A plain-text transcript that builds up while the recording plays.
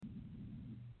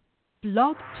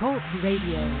Blog Talk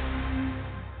Radio.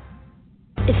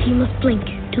 If you must blink,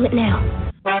 do it now.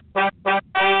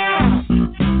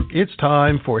 It's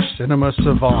time for Cinema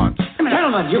Savants.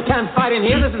 Gentlemen, you can't fight in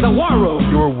here. This is a war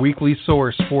room. Your weekly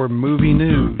source for movie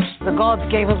news. The gods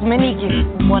gave us many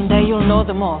gifts. One day you'll know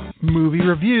them all. Movie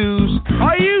reviews.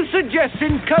 Are you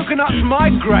suggesting coconuts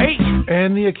migrate?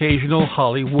 And the occasional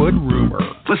Hollywood rumor.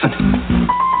 Listen.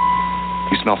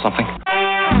 You smell something?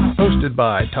 Hosted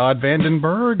by Todd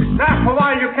Vandenberg. Now, for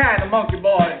while you can, monkey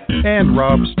boy. And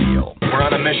Rob Steele. We're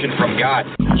on a mission from God.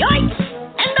 Yoinks!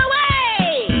 And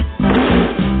away!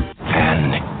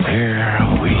 And here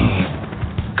we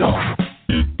go.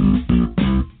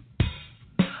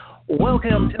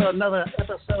 Welcome to another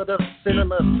episode of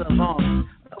Cinema Savants,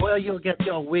 where you'll get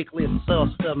your weekly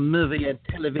source for movie and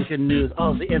television news,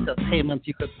 all the entertainment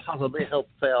you could possibly hope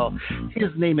for. His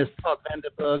name is Todd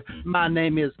Vandenberg. My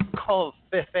name is Cov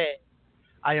Fefe.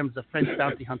 I am the French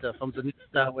bounty hunter from the new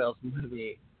Star Wars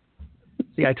movie.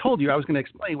 See, I told you I was going to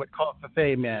explain what Cov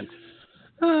Fefe meant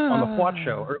on the Whaat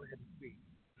show earlier this week.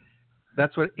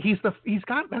 That's what it's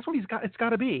got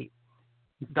to be.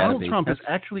 Donald Trump is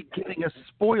actually giving us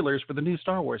spoilers for the new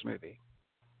Star Wars movie.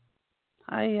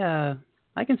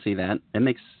 I can see that. It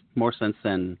makes more sense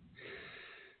than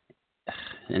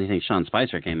anything Sean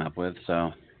Spicer came up with,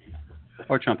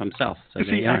 or Trump himself. So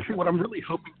see, actually, what I'm really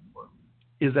hoping for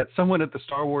is that some of the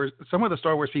Star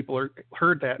Wars people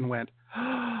heard that and went,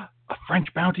 "A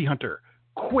French bounty hunter!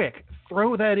 Quick,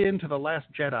 throw that into The Last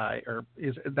Jedi,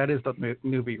 that is the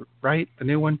movie, right? The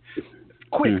new one.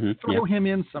 Quick, throw him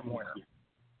in somewhere."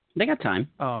 They got time.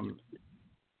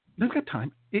 They've got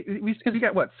time. Because you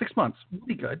got, 6 months?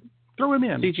 Really good. Throw him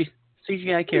in.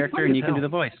 CGI character, and you can do the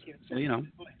voice. So,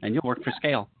 and you'll work for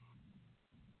scale.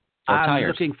 I'm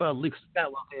looking for Luke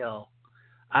Skywalker.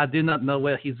 I do not know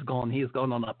where he's gone. He's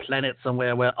gone on a planet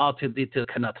somewhere where R2-D2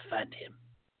 cannot find him.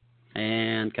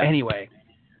 And anyway,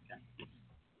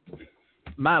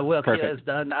 my work here is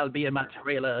done. I'll be in my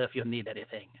trailer if you need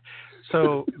anything.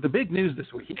 So the big news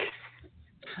this week.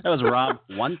 That was Rob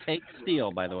one take steal,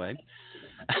 by the way.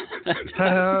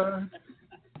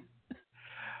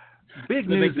 Big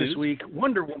news this week.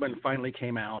 Wonder Woman finally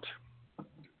came out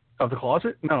of the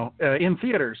closet. No, in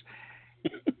theaters,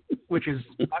 which is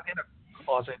not in a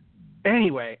closet.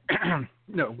 Anyway,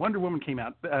 no, Wonder Woman came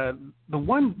out.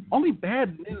 The only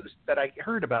bad news that I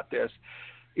heard about this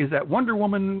is that Wonder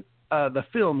Woman, the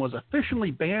film, was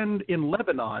officially banned in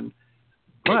Lebanon,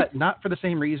 but not for the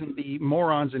same reason the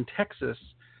morons in Texas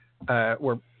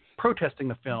were protesting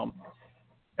the film.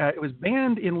 It was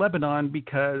banned in Lebanon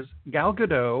because Gal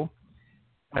Gadot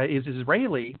is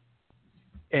Israeli,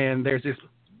 and there's this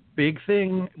big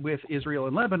thing with Israel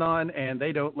and Lebanon, and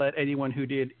they don't let anyone who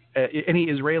did any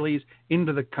Israelis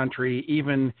into the country,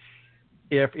 even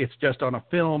if it's just on a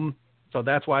film. So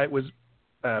that's why it was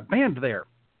banned there.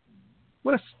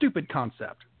 What a stupid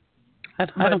concept.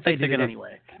 I don't think they're going to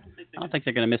anyway. I don't think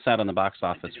they're going to miss out on the box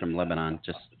office from Lebanon.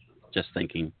 Just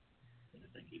thinking.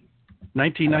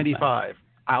 1995.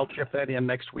 I'll chip that in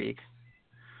next week.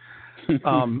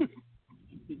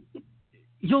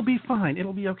 You'll be fine.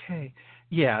 It'll be okay.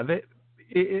 Yeah.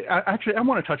 Actually, I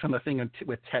want to touch on the thing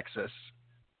with Texas,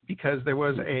 because there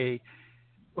was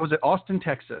Austin,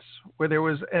 Texas, where there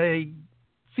was a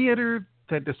theater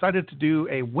that decided to do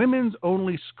a women's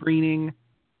only screening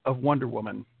of Wonder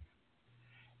Woman,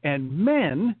 and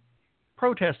men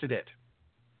protested it.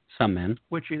 Some men.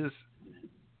 Which is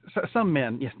some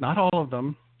men. Yes, not all of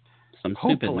them. Some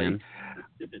stupid men.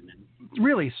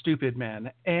 Really stupid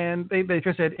men. And they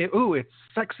just said, it's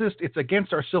sexist. It's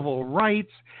against our civil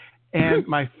rights. And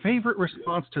my favorite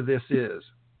response to this is,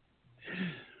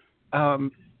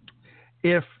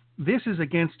 if this is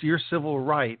against your civil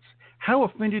rights, how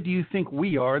offended do you think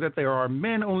we are that there are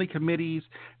men-only committees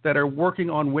that are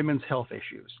working on women's health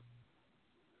issues?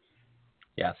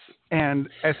 Yes. And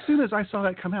as soon as I saw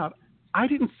that come out, I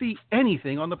didn't see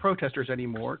anything on the protesters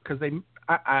anymore, because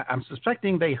I'm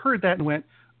suspecting they heard that and went,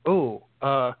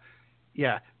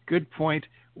 yeah, good point.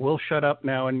 We'll shut up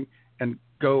now and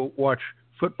go watch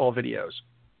football videos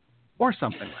or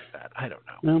something like that. I don't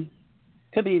know. Well,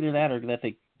 could be either that or that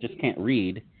they just can't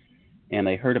read and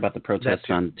they heard about the protests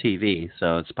on TV,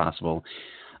 so it's possible.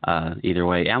 Either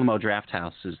way, Alamo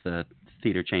Drafthouse is the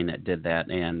theater chain that did that,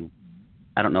 and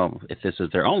I don't know if this is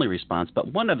their only response, but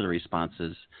one of the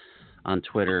responses on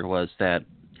Twitter was that,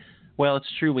 well, it's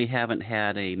true we haven't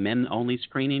had a men-only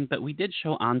screening, but we did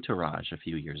show Entourage a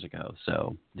few years ago,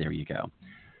 so there you go.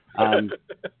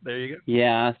 There you go.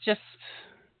 Yeah, just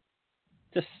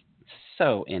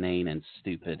so inane and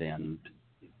stupid and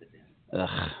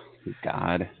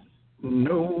God.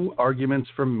 No arguments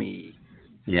from me.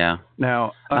 Yeah.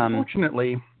 Now,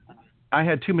 unfortunately, I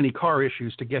had too many car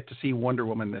issues to get to see Wonder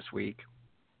Woman this week,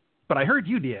 but I heard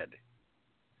you did.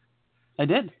 I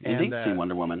did indeed see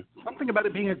Wonder Woman. Something about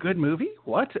it being a good movie?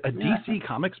 What? A DC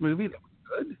Comics movie that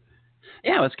was good?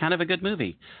 Yeah, it was kind of a good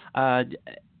movie. And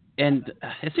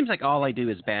it seems like all I do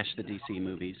is bash the DC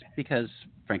movies because,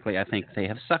 frankly, I think they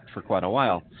have sucked for quite a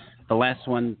while. The last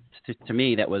one, to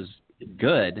me, that was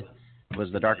good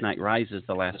was The Dark Knight Rises,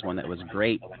 the last one that was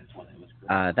great.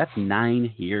 That's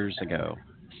 9 years ago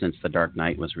since The Dark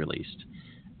Knight was released.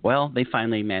 Well, they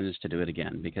finally managed to do it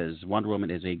again because Wonder Woman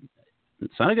it's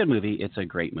not a good movie, it's a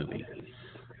great movie.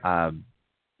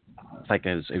 It's like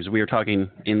as we were talking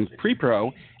in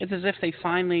pre-pro, it's as if they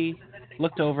finally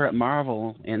looked over at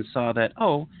Marvel and saw that,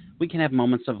 we can have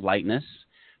moments of lightness.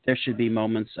 There should be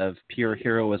moments of pure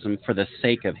heroism for the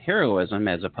sake of heroism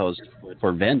as opposed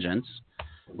for vengeance,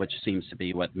 which seems to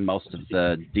be what most of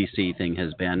the DC thing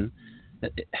has been.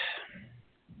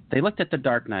 They looked at The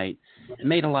Dark Knight,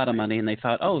 made a lot of money, and they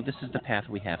thought, this is the path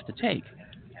we have to take.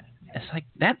 It's like,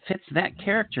 that fits that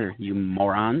character, you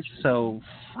morons. So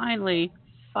finally,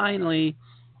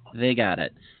 they got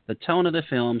it. The tone of the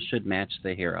film should match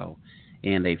the hero,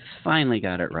 and they finally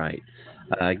got it right.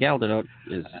 Gadot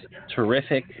is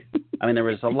terrific. I mean, there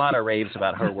was a lot of raves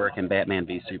about her work in Batman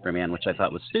v Superman, which I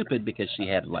thought was stupid because she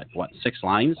had, 6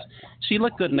 lines? She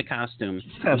looked good in the costume.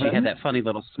 7. She had that funny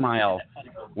little smile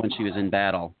when she was in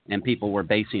battle, and people were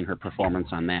basing her performance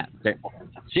on that.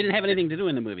 She didn't have anything to do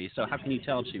in the movie, so how can you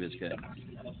tell she was good?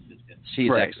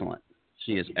 She's excellent.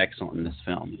 She is excellent in this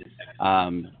film.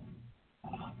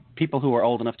 People who are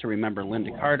old enough to remember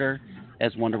Linda Carter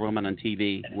as Wonder Woman on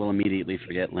TV will immediately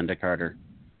forget Linda Carter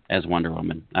as Wonder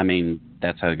Woman. I mean,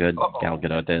 that's how good Gal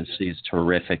Gadot is. She's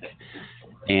terrific.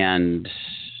 And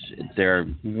there are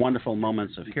wonderful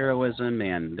moments of heroism,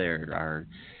 and there are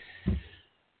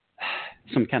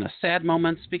some kind of sad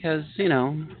moments because,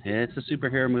 it's a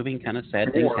superhero movie and kind of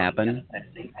sad things happen.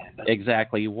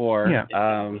 Exactly, war.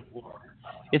 Yeah.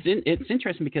 It's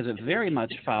interesting because it very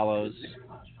much follows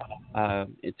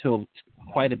to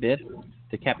quite a bit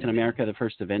the Captain America, the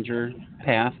First Avenger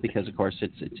path because, of course,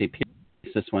 it's a period.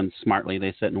 This one smartly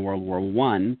they set in World War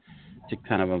I to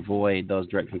kind of avoid those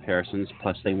direct comparisons.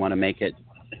 Plus, they want to make it.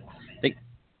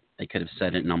 They could have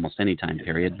said it in almost any time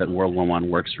period, but World War I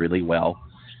works really well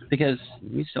because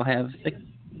you still have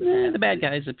the bad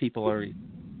guys. That people are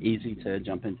easy to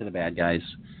jump into the bad guys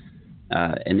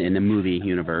in the movie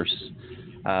universe.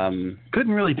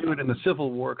 Couldn't really do it in the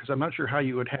Civil War because I'm not sure how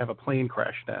you would have a plane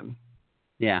crash then.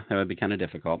 Yeah, that would be kind of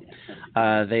difficult.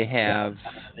 They have,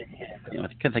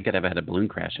 they could have had a balloon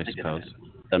crash, I suppose,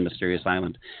 on Mysterious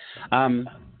Island.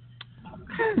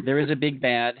 There is a big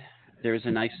bad. There is a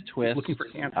nice twist. Looking for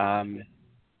cancer.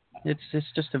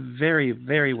 It's just a very,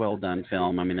 very well done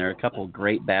film. I mean, there are a couple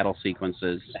great battle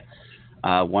sequences.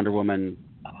 Wonder Woman,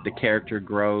 the character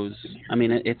grows. I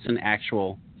mean, it's an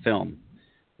actual film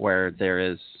where there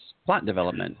is plot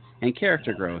development and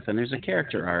character growth, and there's a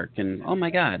character arc, and oh my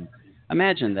God.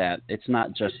 Imagine that. It's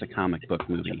not just a comic book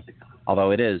movie,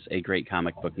 although it is a great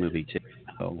comic book movie too.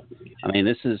 So, I mean,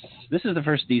 this is the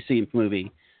first DC movie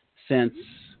since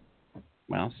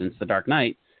The Dark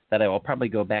Knight that I will probably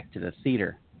go back to the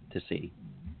theater to see,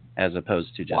 as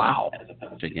opposed to just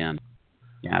again.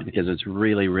 Yeah, because it's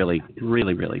really, really,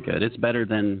 really, really good. It's better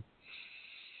than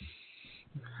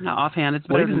offhand. It's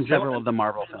better than several of the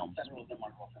Marvel films.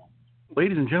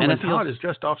 Ladies and gentlemen, Todd has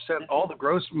just offset all the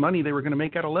gross money they were going to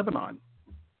make out of Lebanon.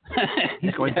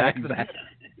 He's going back to that.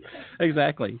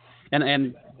 Exactly.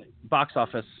 And Box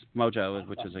Office Mojo,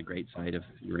 which is a great site if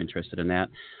you're interested in that,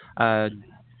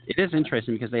 it is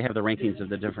interesting because they have the rankings of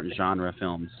the different genre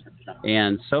films.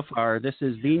 And so far, this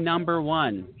is the number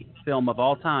 1 film of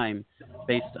all time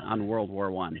based on World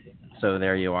War I. So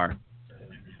there you are.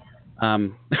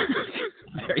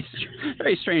 Very,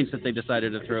 very strange that they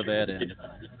decided to throw that in.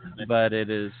 But it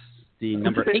is the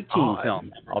number 18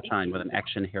 film all time with an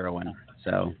action heroine.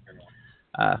 So,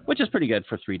 which is pretty good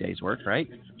for 3 days' work, right?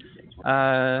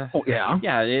 Yeah.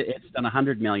 Yeah, it's done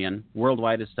 $100 million.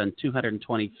 Worldwide, it's done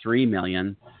 $223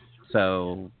 million.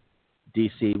 So,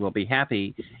 DC will be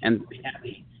happy. And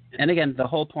again, the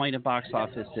whole point of Box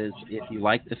Office is if you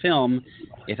like the film,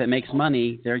 if it makes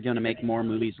money, they're going to make more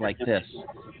movies like this.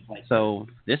 So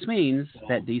this means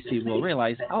that DC will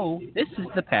realize, this is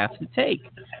the path to take.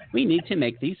 We need to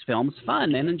make these films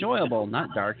fun and enjoyable,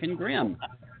 not dark and grim.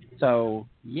 So,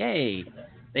 yay.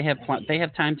 They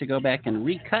have time to go back and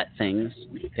recut things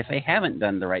if they haven't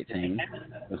done the right thing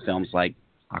with films like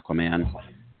Aquaman,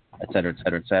 et cetera, et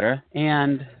cetera, et cetera.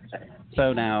 And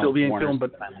so now still being filmed,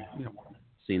 but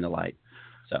seen the light.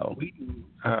 So Whedon,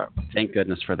 thank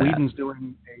goodness for that.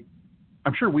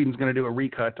 I'm sure Whedon's going to do a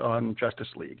recut on Justice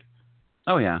League.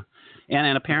 Oh, yeah.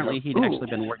 And apparently he'd actually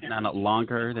been working on it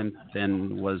longer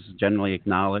than was generally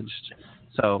acknowledged.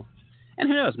 So, and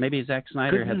who knows, maybe Zack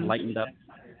Snyder had lightened up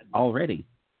already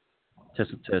to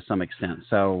some extent.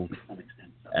 So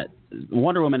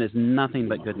Wonder Woman is nothing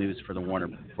but good news for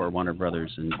Warner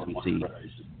Brothers and DC,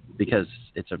 because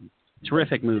it's a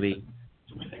terrific movie.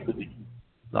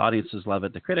 The audiences love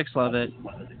it, the critics love it,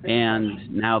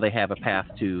 and now they have a path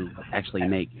to actually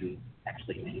make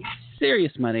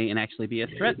serious money and actually be a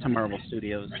threat to Marvel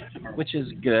Studios, which is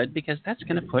good because that's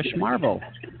going to push Marvel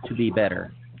to be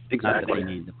better. Exactly. Not that they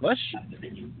need to push,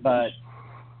 but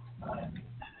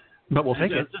we'll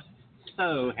take it. Just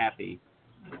so happy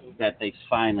that they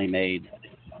finally made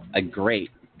a great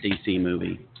DC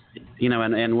movie.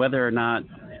 And whether or not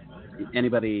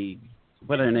anybody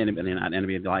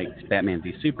likes Batman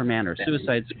v Superman or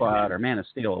Suicide Squad or Man of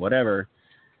Steel or whatever,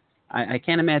 I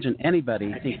can't imagine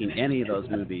anybody thinking any of those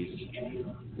movies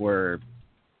were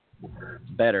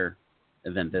better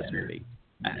than this movie.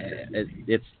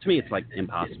 It's to me, it's like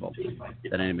impossible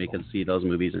that anybody can see those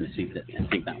movies and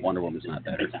think that Wonder Woman's not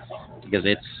better, because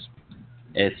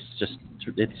it's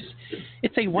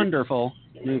a wonderful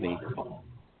movie,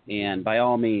 and by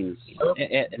all means,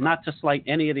 not to slight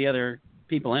any of the other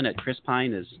people in it. Chris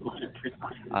Pine is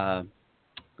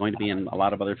going to be in a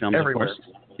lot of other films, everywhere, of course,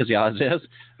 because he always is.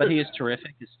 But he is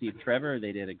terrific. As Steve Trevor,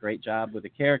 they did a great job with the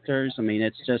characters. I mean,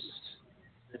 it's just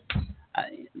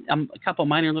a couple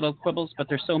minor little quibbles, but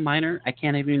they're so minor I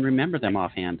can't even remember them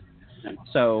offhand.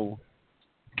 So,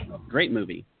 great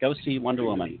movie. Go see Wonder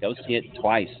Woman. Go see it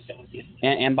twice.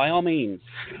 And by all means,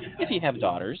 if you have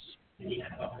daughters,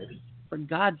 for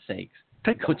God's sakes,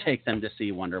 go take them to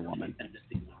see Wonder Woman.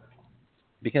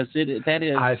 Because that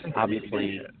is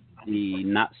obviously the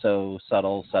not so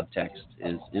subtle subtext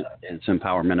is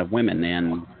empowerment of women,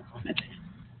 and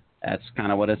that's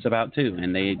kind of what it's about too.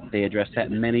 And they address that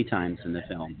many times in the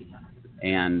film.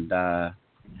 And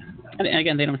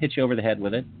again, they don't hit you over the head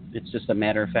with it. It's just a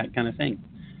matter of fact kind of thing.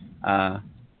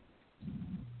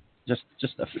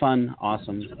 Just a fun,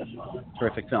 awesome,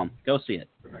 terrific film. Go see it,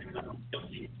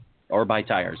 or buy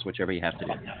tires, whichever you have to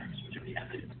do.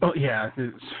 Oh yeah.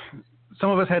 Some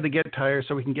of us had to get tires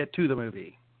so we can get to the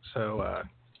movie. So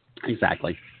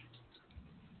exactly.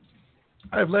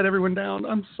 I've let everyone down.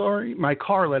 I'm sorry. My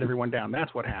car let everyone down.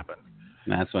 That's what happened.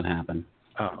 That's what happened.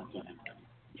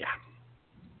 Yeah.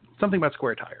 Something about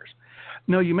square tires.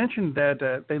 No, you mentioned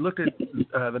that they looked at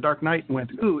The Dark Knight and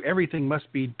went, "Ooh, everything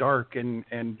must be dark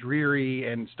and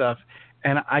dreary and stuff."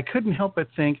 And I couldn't help but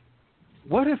think,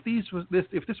 what if this was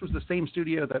the same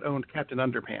studio that owned Captain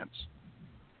Underpants?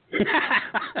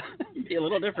 It'd be a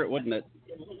little different, wouldn't it?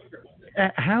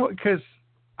 How? Because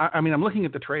I'm looking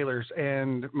at the trailers,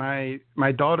 and my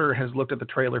daughter has looked at the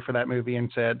trailer for that movie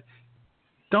and said,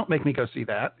 "Don't make me go see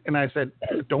that." And I said,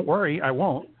 "Don't worry, I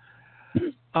won't."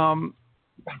 I'm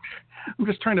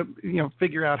just trying to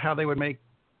figure out how they would make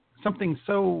something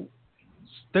so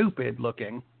stupid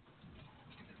looking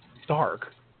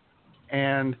dark,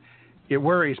 and it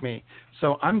worries me.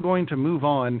 So I'm going to move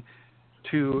on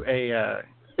to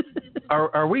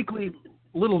our weekly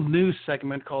little news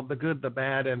segment called The Good, the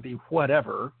Bad, and the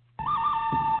Whatever.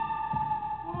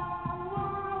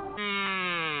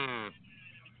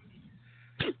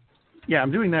 Yeah,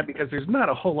 I'm doing that because there's not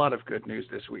a whole lot of good news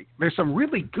this week. There's some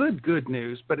really good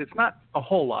news, but it's not a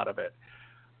whole lot of it.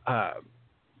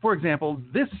 For example,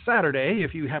 this Saturday,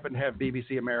 if you happen to have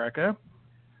BBC America,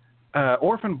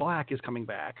 Orphan Black is coming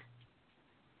back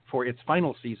for its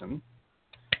final season.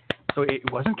 So it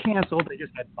wasn't canceled. They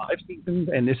just had 5 seasons,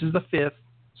 and this is the 5th.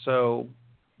 So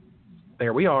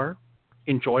there we are.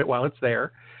 Enjoy it while it's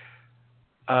there.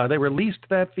 They released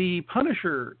that the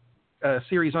Punisher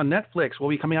series on Netflix will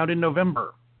be coming out in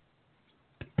November,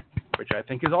 which I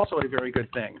think is also a very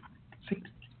good thing. See,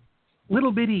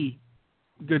 little bitty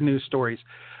good news stories.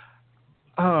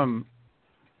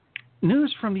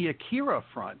 News from the Akira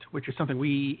front, which is something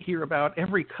we hear about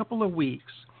every couple of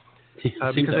weeks.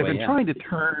 Because they've been trying to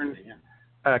turn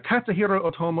Katsuhiro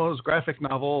Otomo's graphic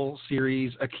novel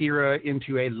series Akira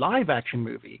into a live-action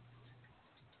movie.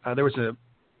 There was a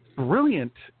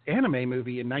brilliant anime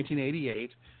movie in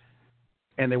 1988,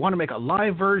 and they want to make a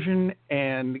live version,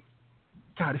 and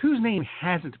God, whose name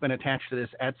hasn't been attached to this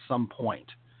at some point?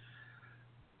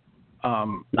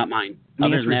 Not mine.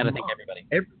 Other than that, I think everybody.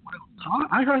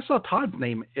 I saw Todd's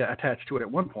name attached to it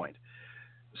at one point.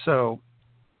 So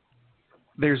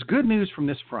there's good news from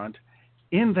this front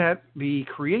in that the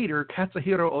creator,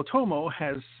 Katsuhiro Otomo,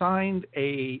 has signed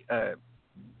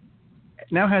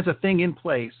now has a thing in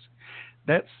place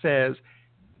that says,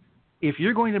 if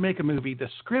you're going to make a movie, the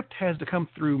script has to come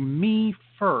through me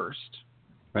first.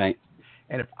 Right.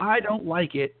 And if I don't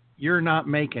like it, you're not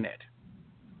making it.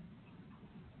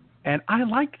 And I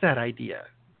like that idea,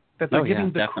 that they're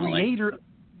giving the creator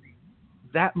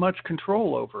that much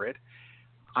control over it.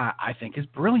 I think is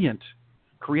brilliant.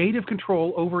 Creative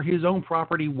control over his own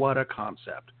property, what a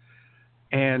concept.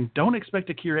 And don't expect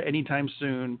Akira anytime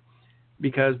soon,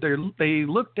 because they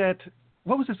looked at,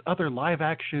 what was this other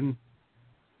live-action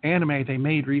anime they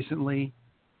made recently,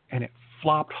 and it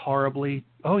flopped horribly.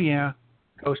 Oh, yeah,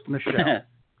 Ghost in the Shell.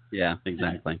 Yeah,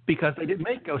 exactly. Because they didn't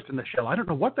make Ghost in the Shell. I don't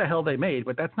know what the hell they made,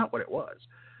 but that's not what it was.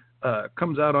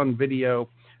 Comes out on video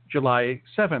July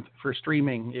 7th for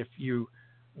streaming if you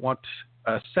want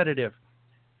a sedative.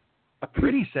 A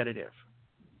pretty sedative.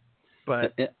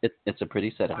 But it's a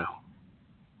pretty sedative. Wow.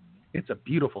 It's a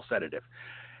beautiful sedative.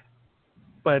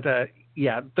 But,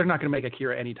 yeah, they're not going to make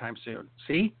Akira anytime soon.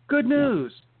 See? Good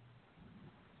news.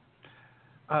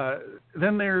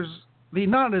 Then there's the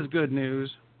not as good news.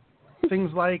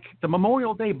 Things like the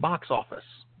Memorial Day box office,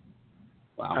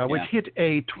 which hit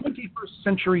a 21st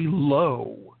century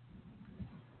low.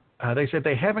 They said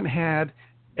they haven't had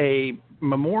a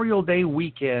Memorial Day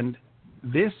weekend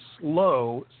this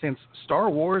low since Star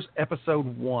Wars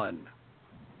Episode 1,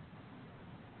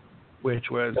 which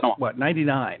was,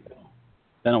 99?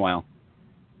 Been a while.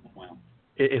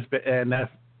 It's been, and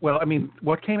that's, well, I mean,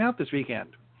 what came out this weekend?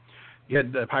 You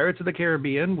had the Pirates of the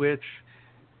Caribbean, which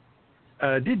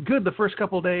did good the first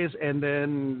couple of days and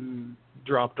then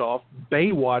dropped off.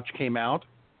 Baywatch came out.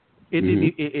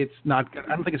 It's not.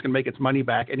 I don't think it's going to make its money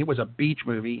back. And it was a beach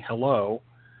movie. Hello.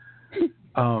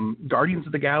 Guardians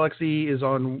of the Galaxy is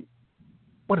on.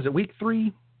 What is it? Week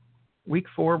 3, week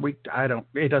 4, I don't.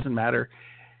 It doesn't matter.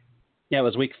 Yeah, it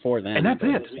was week 4 then. And that's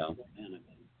it. So.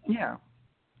 Yeah.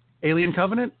 Alien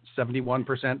Covenant,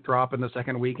 71% drop in the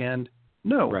second weekend.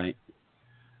 No. Right.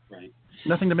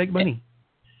 Nothing to make money.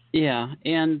 Yeah,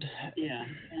 and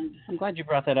I'm glad you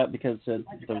brought that up because The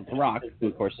Rock, who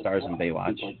of course stars in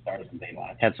Baywatch,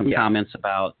 had some comments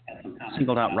about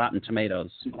singled out Rotten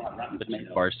Tomatoes, which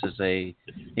of course is a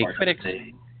critics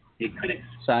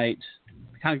site,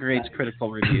 congregates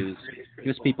critical reviews,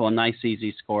 gives people a nice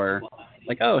easy score,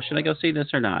 like, oh, should I go see this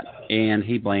or not? And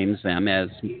he blames them, as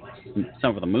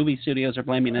some of the movie studios are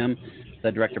blaming them.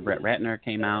 The director Brett Rattner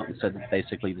came out and said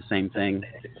basically the same thing,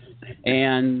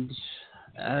 and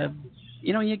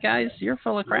you guys, you're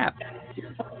full of crap.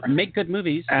 Make good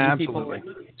movies, and people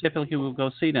typically will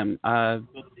go see them.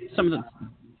 Some of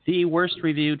the worst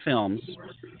reviewed films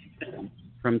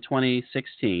from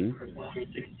 2016.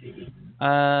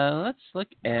 Let's look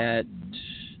at,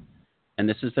 and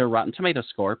this is their Rotten Tomato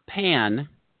score. Pan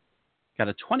got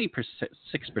a 26%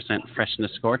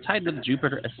 freshness score, tied with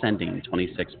Jupiter Ascending,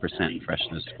 26%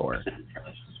 freshness score.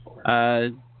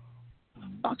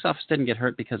 Box office didn't get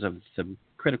hurt because of the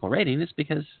critical rating. It's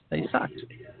because they sucked.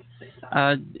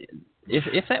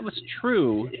 If that was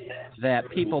true, that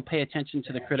people pay attention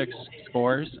to the critics'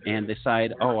 scores and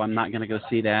decide, oh, I'm not going to go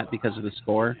see that because of the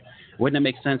score, wouldn't it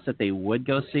make sense that they would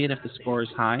go see it if the score is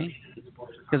high?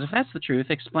 Because if that's the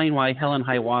truth, explain why Hell and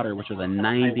High Water, which was a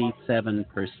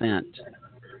 97%,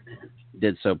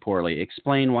 did so poorly.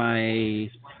 Explain why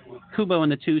Kubo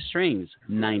and the Two Strings,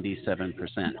 97%,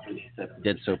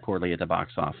 did so poorly at the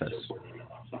box office.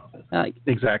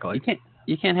 Exactly.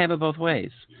 You can't have it both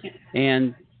ways.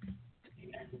 And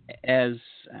as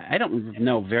I don't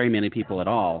know very many people at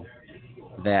all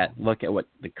that look at what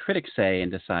the critics say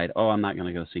and decide, oh, I'm not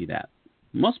going to go see that.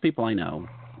 Most people I know,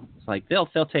 it's like they'll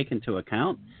take into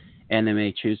account, and they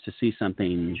may choose to see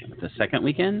something the second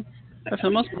weekend. But for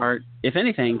the most part, if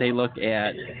anything, they look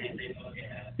at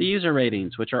the user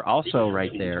ratings, which are also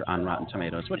right there on Rotten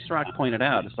Tomatoes, which Rock pointed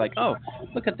out. It's like, oh,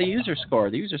 look at the user score.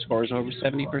 The user score is over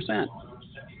 70%.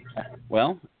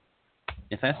 Well,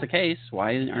 if that's the case,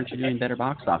 why aren't you doing better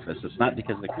box office? It's not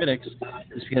because of the critics.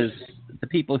 It's because the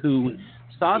people who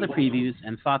saw the previews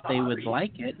and thought they would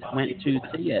like it went to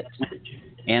see it.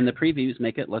 And the previews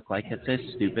make it look like it's a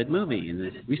stupid movie.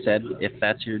 And we said, if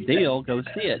that's your deal, go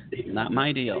see it. Not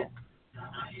my deal.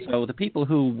 So the people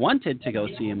who wanted to go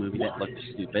see a movie that looked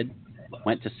stupid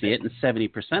went to see it, and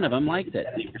 70% of them liked it.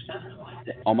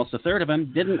 Almost a third of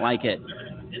them didn't like it.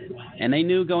 And they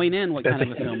knew going in what kind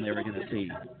of a film they were going to see.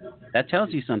 That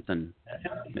tells you something,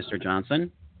 Mr.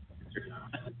 Johnson.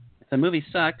 If the movie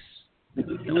sucks,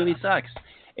 the movie sucks.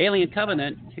 Alien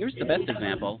Covenant, here's the best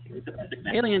example.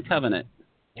 Alien Covenant,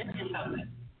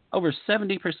 over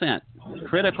 70%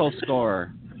 critical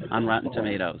score on Rotten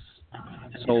Tomatoes.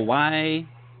 So why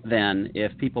then,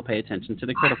 if people pay attention to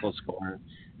the critical score,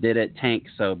 did it tank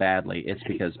so badly? It's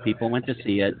because people went to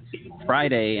see it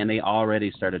Friday and they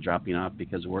already started dropping off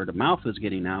because word of mouth was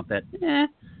getting out that,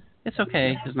 it's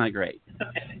okay, it's not great.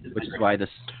 Which is why the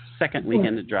second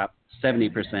weekend it dropped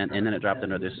 70% and then it dropped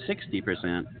another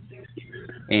 60%.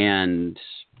 And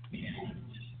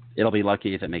it'll be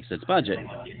lucky if it makes its budget,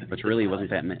 which really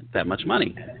wasn't that much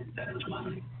money.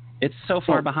 It's so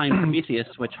far behind Prometheus,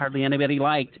 which hardly anybody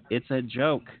liked. It's a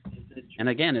joke. And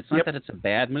again, it's not that it's a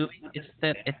bad movie. It's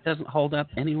that it doesn't hold up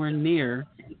anywhere near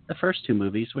the first two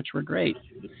movies, which were great.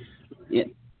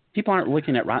 People aren't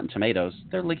looking at Rotten Tomatoes.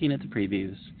 They're looking at the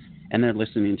previews, and they're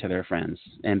listening to their friends.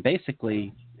 And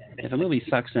basically, if a movie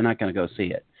sucks, they're not going to go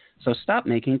see it. So stop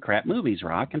making crap movies,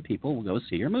 Rock, and people will go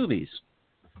see your movies.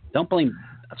 Don't blame,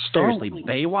 seriously,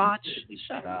 Baywatch?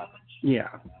 Shut up. Yeah.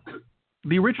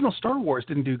 The original Star Wars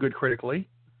didn't do good critically.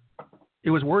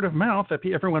 It was word of mouth that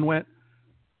everyone went,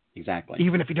 exactly.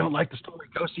 Even if you don't like the story,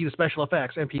 go see the special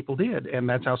effects. And people did. And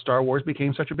that's how Star Wars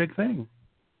became such a big thing.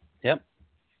 Yep.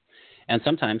 And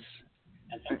sometimes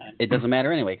it doesn't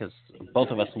matter anyway because both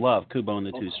of us love Kubo and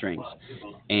the Two Strings.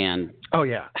 And, oh,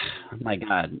 yeah. My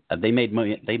God, they made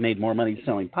more money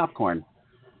selling popcorn,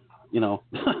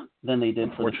 than they did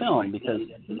for the film because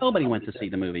nobody went to see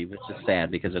the movie, which is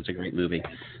sad because it's a great movie.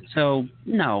 So,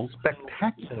 no.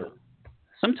 Spectacular.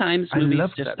 Sometimes movies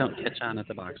just don't catch on at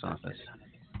the box office.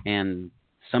 And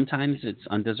sometimes it's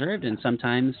undeserved, and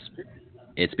sometimes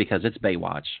it's because it's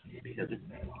Baywatch.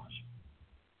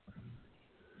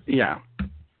 Yeah.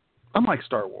 Unlike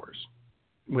Star Wars,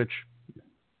 which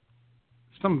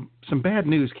some bad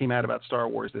news came out about Star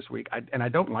Wars this week, and I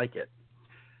don't like it.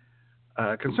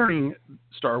 Concerning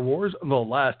Star Wars, The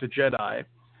Last Jedi,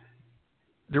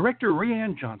 director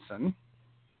Rian Johnson,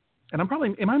 and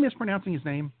am I mispronouncing his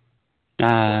name?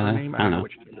 I don't know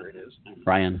which gender it is.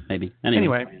 Ryan, maybe.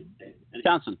 Anyway.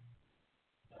 Johnson.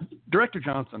 Director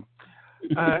Johnson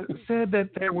said that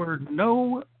there were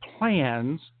no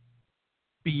plans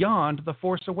beyond The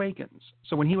Force Awakens.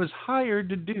 So when he was hired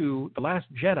to do The Last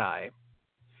Jedi,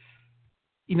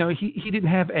 he didn't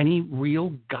have any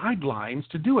real guidelines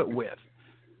to do it with.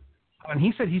 And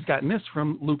he said he's gotten this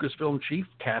from Lucasfilm chief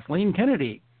Kathleen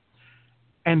Kennedy.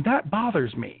 And that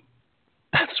bothers me.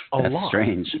 That's lot.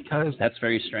 Strange. Because, that's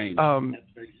very strange.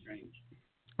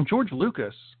 George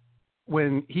Lucas,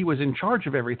 when he was in charge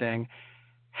of everything,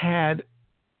 had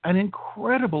an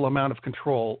incredible amount of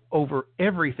control over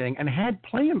everything and had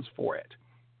plans for it.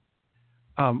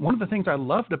 One of the things I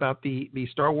loved about the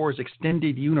Star Wars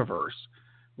extended universe,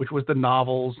 which was the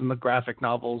novels and the graphic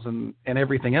novels and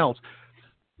everything else,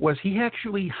 was he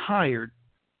actually hired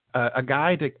a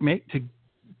guy to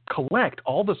collect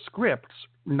all the scripts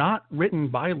not written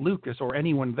by Lucas or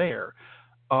anyone there,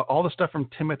 all the stuff from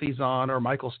Timothy Zahn or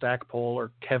Michael Stackpole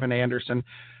or Kevin Anderson,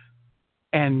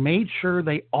 and made sure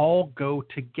they all go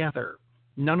together.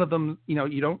 None of them,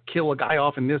 you don't kill a guy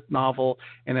off in this novel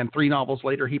and then 3 novels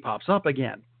later he pops up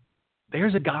again.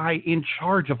 There's a guy in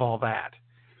charge of all that,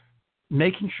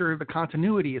 making sure the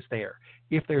continuity is there.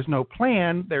 If there's no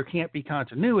plan, there can't be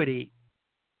continuity.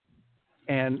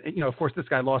 And, of course, this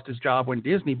guy lost his job when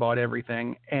Disney bought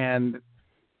everything, and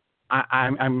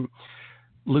I'm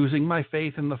losing my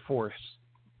faith in the Force,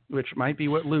 which might be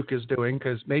what Luke is doing,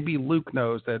 because maybe Luke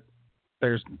knows that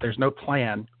there's no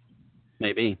plan.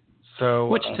 Maybe. So,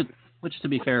 which to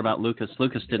be fair about Lucas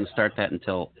didn't start that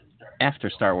until after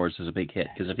Star Wars was a big hit.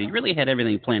 Because if he really had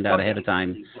everything planned out ahead of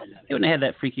time, he wouldn't have had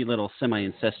that freaky little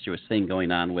semi-incestuous thing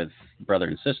going on with brother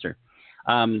and sister.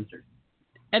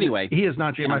 Anyway, he is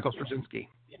not J. Michael Straczynski.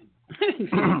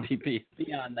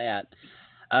 Beyond that,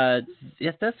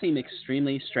 it does seem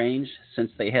extremely strange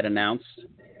since they had announced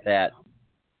that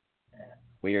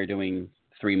we are doing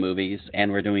 3 movies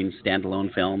and we're doing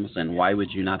standalone films, and why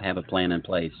would you not have a plan in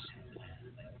place?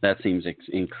 That seems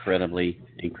incredibly,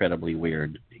 incredibly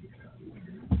weird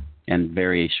and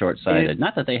very short-sighted.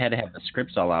 Not that they had to have the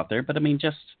scripts all out there, but I mean,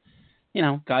 just,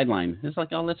 guideline. It's like,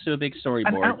 let's do a big storyboard.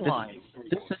 An outline.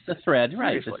 This is the thread,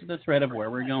 right? Seriously. This is the thread of where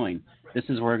we're going. This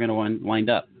is where we're going to wind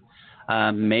up.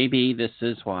 Maybe this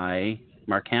is why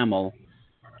Mark Hamill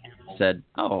said,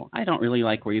 I don't really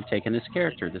like where you've taken this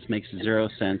character. This makes 0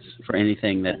 sense for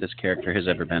anything that this character has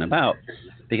ever been about.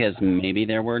 Because maybe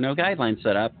there were no guidelines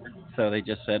set up, so they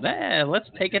just said, let's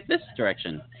take it this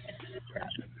direction.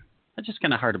 It's just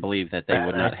kind of hard to believe that they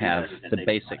would not have the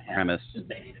basic premise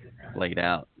laid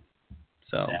out.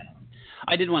 So,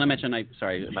 I did want to mention,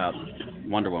 about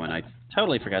Wonder Woman. I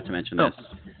totally forgot to mention this.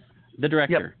 The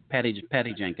director,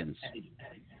 Patty Jenkins.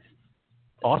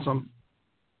 Awesome.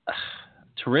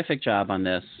 Terrific job on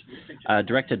this.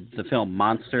 Directed the film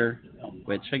Monster,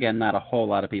 which, again, not a whole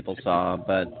lot of people saw,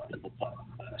 but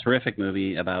terrific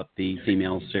movie about the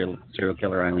female serial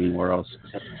killer Eileen Wuornos.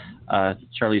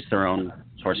 Charlize Theron,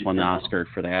 of course, won the Oscar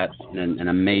for that. An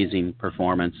amazing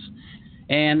performance.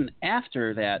 And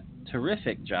after that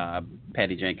terrific job,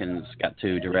 Patty Jenkins got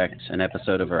to direct an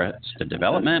episode of Arrested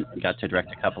Development, got to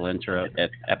direct a couple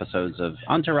episodes of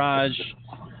Entourage,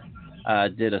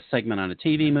 did a segment on a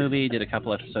TV movie, did a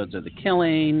couple episodes of The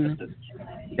Killing,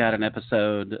 got an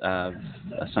episode of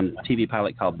some TV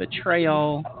pilot called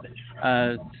Betrayal.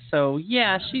 So,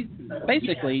 yeah, she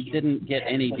basically didn't get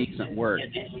any decent work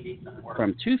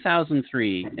from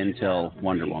 2003 until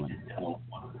Wonder Woman.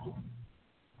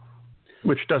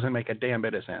 Which doesn't make a damn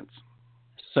bit of sense.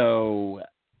 So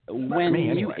when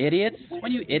you idiots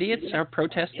are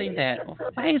protesting that,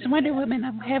 why is Wonder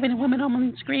Woman having a woman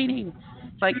on screening?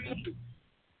 It's like,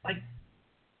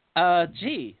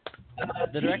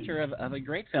 the director of a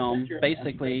great film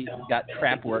basically got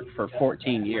crap work for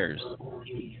 14 years.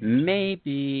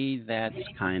 Maybe that's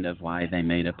kind of why they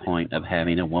made a point of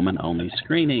having a woman-only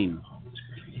screening.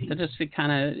 To just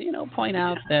kind of, point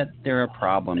out that there are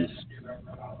problems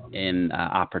in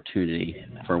opportunity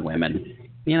for women.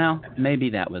 Maybe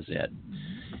that was it.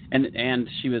 And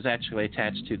she was actually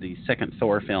attached to the second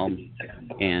Thor film,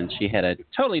 and she had a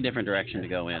totally different direction to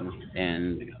go in,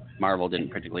 and Marvel didn't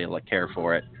particularly care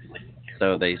for it.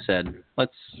 So they said,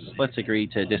 let's agree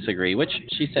to disagree, which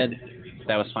she said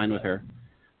that was fine with her.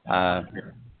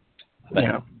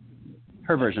 But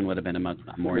her version would have been a much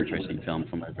more interesting film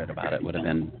from what I've read about it. Would have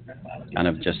been kind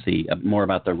of just more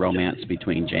about the romance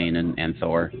between Jane and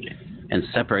Thor, and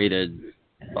separated,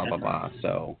 blah, blah, blah.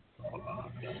 So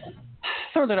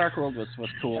Thor the Dark World was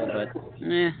cool, but,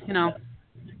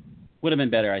 would have been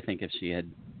better, I think, if she had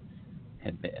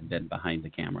been behind the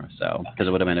camera. So, because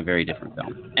it would have been a very different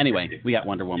film. Anyway, we got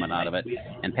Wonder Woman out of it,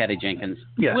 and Patty Jenkins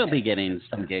will be getting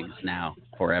some gigs now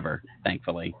forever,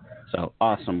 thankfully. So,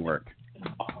 awesome work.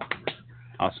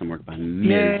 Awesome work by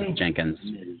Ms. Jenkins.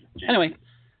 Anyway,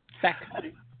 back.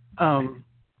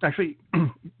 Actually,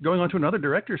 going on to another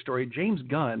director story, James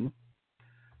Gunn,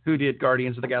 who did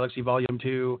Guardians of the Galaxy Volume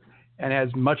 2, and as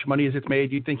much money as it's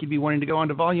made, you'd think he'd be wanting to go on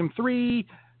to Volume 3,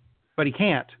 but he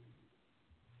can't.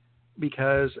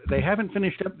 Because they haven't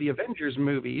finished up the Avengers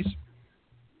movies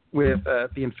with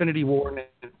the Infinity War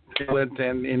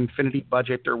and Infinity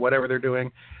Budget or whatever they're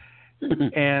doing.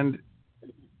 And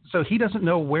so he doesn't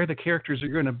know where the characters are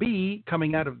going to be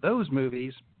coming out of those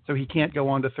movies, so he can't go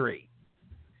on to 3.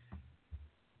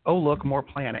 Oh, look, more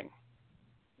planning.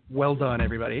 Well done,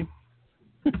 everybody.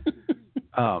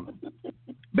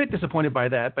 Bit disappointed by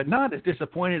that, but not as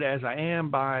disappointed as I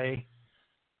am by...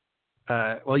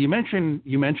 well, you mentioned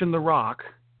The Rock.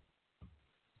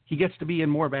 He gets to be in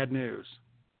more bad news.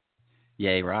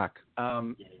 Yay, Rock.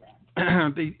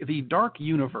 The Dark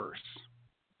Universe,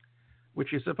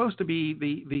 which is supposed to be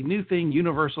the new thing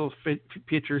Universal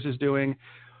Pictures is doing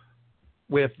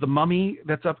with The Mummy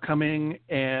that's upcoming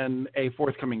and a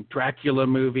forthcoming Dracula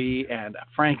movie and a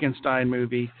Frankenstein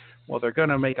movie. Well, they're going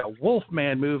to make a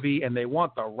Wolfman movie, and they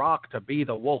want The Rock to be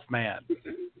the Wolfman.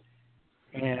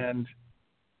 And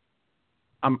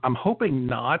I'm hoping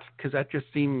not, because that just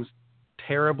seems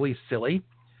terribly silly,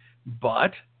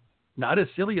 but not as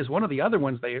silly as one of the other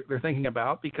ones they're thinking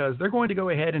about, because they're going to go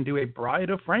ahead and do a Bride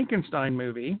of Frankenstein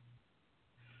movie.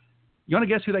 You want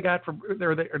to guess who they got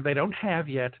or they don't have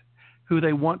yet, who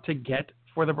they want to get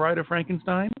for the Bride of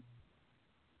Frankenstein?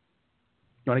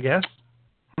 You want to guess?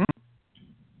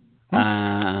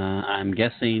 I'm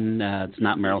guessing it's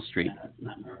not Meryl Streep.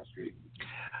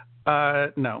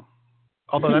 No.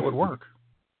 Although that would work.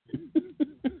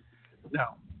 No.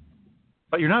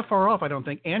 But you're not far off, I don't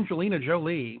think. Angelina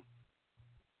Jolie.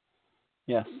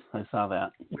 Yes, I saw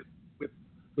that.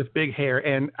 With big hair.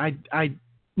 And I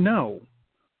no.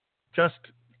 Just,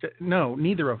 no,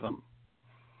 neither of them.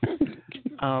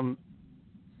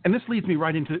 And this leads me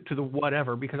right into the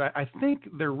whatever, because I think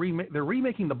they're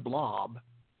remaking The Blob,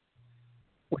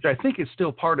 which I think is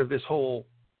still part of this whole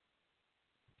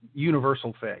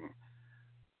Universal thing.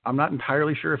 I'm not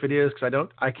entirely sure if it is, because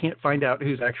I can't find out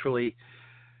who's actually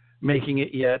making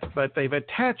it yet, but they've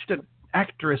attached an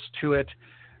actress to it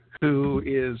who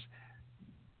is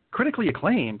critically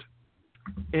acclaimed.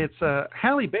 It's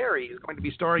Halle Berry is going to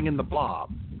be starring in The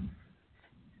Blob.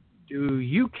 Do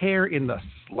you care in the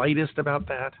slightest about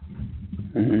that?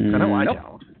 I know I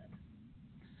don't.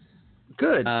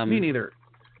 Good. Me neither.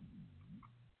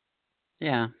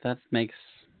 Yeah, that's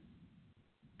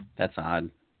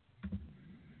odd.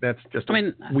 That's just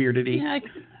weirdity. Yeah,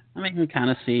 I can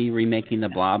kind of see remaking The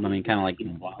Blob. Almost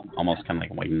kind of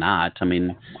like, why not? I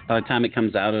mean, by the time it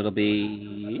comes out, it'll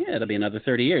be another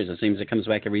 30 years. It seems it comes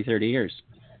back every 30 years.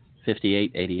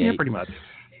 58, 88. Yeah, pretty much.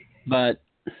 But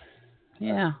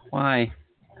yeah, why?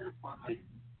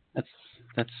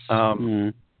 That's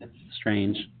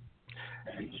strange.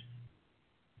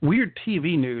 Weird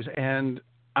TV news, and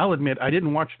I'll admit I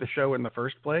didn't watch the show in the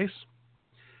first place,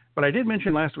 but I did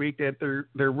mention last week that they're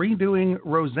redoing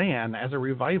Roseanne as a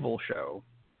revival show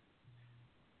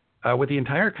with the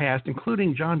entire cast,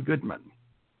 including John Goodman.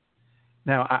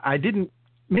 Now, I didn't.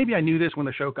 Maybe I knew this when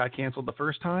the show got canceled the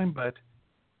first time, but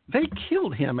they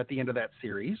killed him at the end of that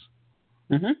series.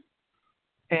 Mm-hmm.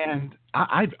 And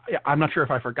I'm not sure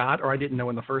if I forgot or I didn't know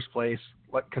in the first place,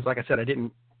 because like I said, I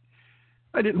didn't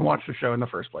watch the show in the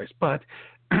first place. But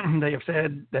they have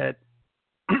said that,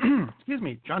 excuse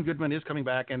me, John Goodman is coming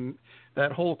back, and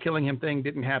that whole killing him thing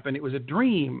didn't happen. It was a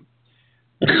dream.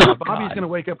 Bobby's going to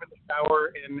wake up in the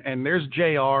shower, and there's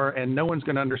JR, and no one's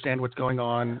going to understand what's going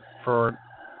on for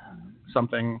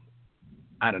something.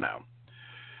 I don't know.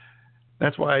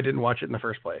 That's why I didn't watch it in the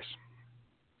first place.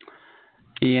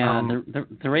 Yeah,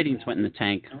 the ratings went in the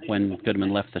tank when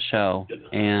Goodman left the show,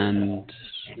 and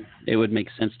it would make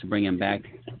sense to bring him back,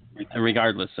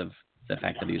 regardless of the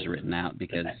fact that he's written out,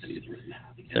 because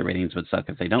the ratings would suck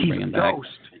if they don't bring him back. Ghost.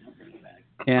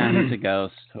 Yeah, it's a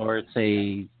ghost, or it's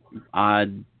a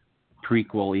odd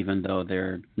prequel, even though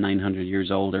they're 900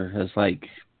 years older. It's like,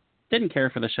 didn't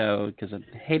care for the show because I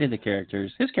hated the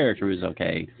characters. His character was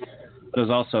okay. But it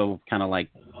was also kind of like,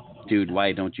 dude,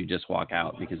 why don't you just walk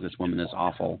out? Because this woman is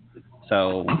awful.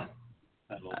 So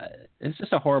it's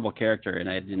just a horrible character, and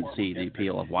I didn't see the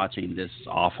appeal of watching this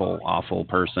awful, awful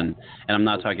person. And I'm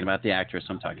not talking about the actress.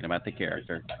 I'm talking about the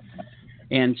character.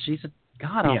 And she's a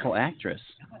god-awful actress.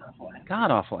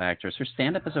 God-awful actress. Her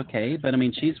stand-up is okay, but, I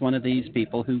mean, she's one of these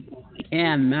people who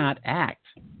cannot act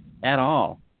at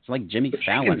all. It's like Jimmy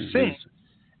Fallon. She can sing.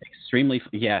 Extremely,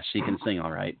 yeah, she can sing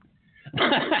all right.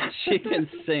 She can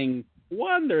sing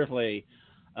wonderfully.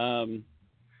 God.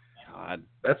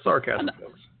 That's sarcasm,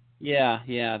 folks. Yeah,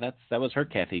 that was her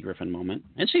Kathy Griffin moment,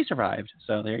 and she survived.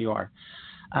 So there you are.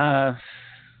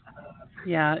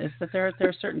 Yeah, it's that there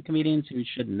are certain comedians who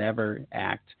should never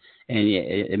act, and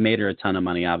it made her a ton of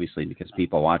money, obviously, because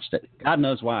people watched it. God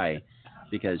knows why,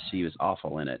 because she was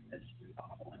awful in it.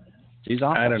 She's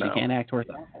awful. I don't know. She can't act worth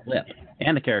a lip,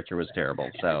 and the character was terrible.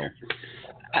 So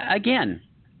again,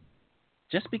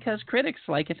 just because critics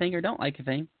like a thing or don't like a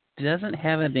thing doesn't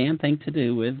have a damn thing to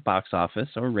do with box office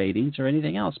or ratings or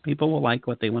anything else. People will like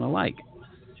what they want to like.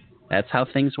 That's how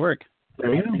things work.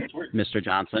 There you go. Mr.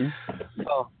 Johnson.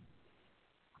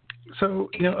 So,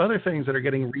 other things that are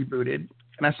getting rebooted,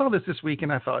 and I saw this week,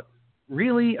 and I thought,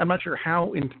 really? I'm not sure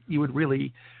how you would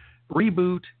really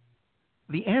reboot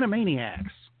the Animaniacs.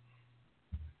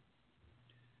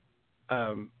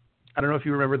 I don't know if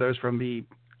you remember those from the,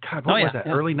 God, what was that,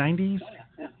 early 90s?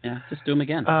 Yeah, just do them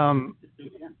again.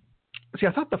 See,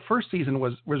 I thought the first season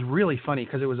was really funny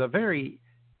because it was a very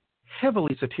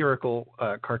heavily satirical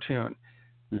cartoon.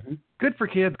 Mm-hmm. Good for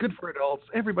kids, good for adults.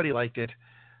 Everybody liked it.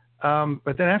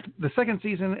 But then after the second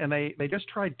season, and they just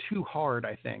tried too hard,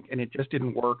 I think, and it just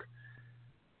didn't work.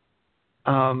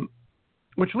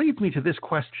 Which leads me to this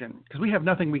question, because we have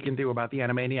nothing we can do about the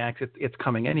Animaniacs. It's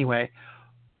coming anyway.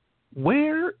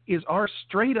 Where is our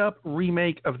straight-up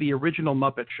remake of the original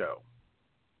Muppet Show?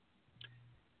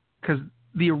 Because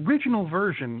the original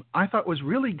version I thought was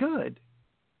really good,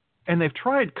 and they've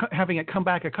tried having it come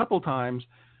back a couple times,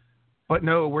 but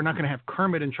no, we're not going to have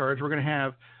Kermit in charge. We're going to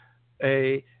have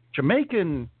a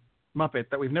Jamaican Muppet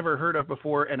that we've never heard of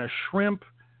before, and a shrimp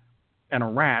and a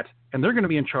rat, and they're going to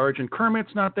be in charge, and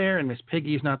Kermit's not there, and Miss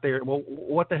Piggy's not there. Well,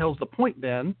 what the hell's the point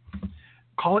then?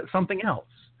 Call it something else.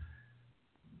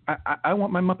 I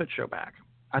want my Muppet Show back.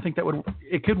 I think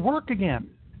it could work again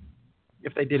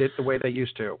if they did it the way they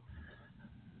used to.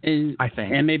 I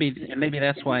think. And maybe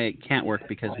that's why it can't work,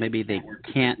 because maybe they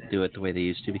can't do it the way they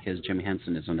used to because Jim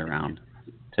Henson isn't around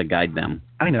to guide them.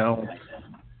 I know.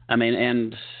 I mean,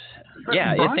 and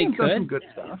yeah, Brian if they could, does some good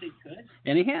stuff.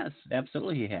 And he has,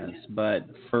 absolutely he has. But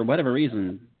for whatever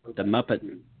reason, the Muppet,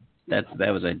 that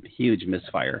was a huge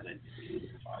misfire.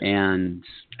 And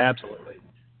absolutely.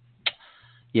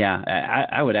 Yeah,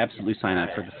 I would absolutely sign up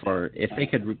for if they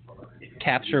could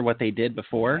capture what they did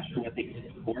before,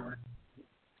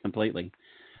 completely.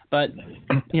 But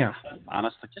yeah,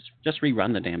 honestly, just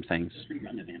rerun the damn things.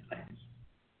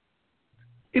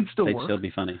 It'd still work. It'd still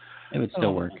be funny. It would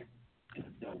still work.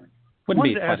 Wouldn't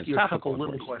be quite ask as you topical. a couple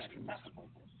little questions.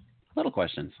 Little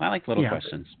questions. I like little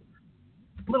questions.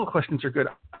 Little questions are good.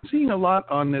 I'm seeing a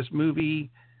lot on this movie.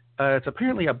 It's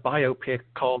apparently a biopic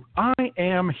called I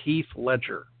Am Heath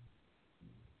Ledger.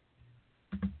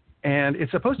 And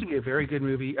it's supposed to be a very good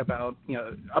movie about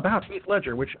Heath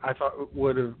Ledger, which I thought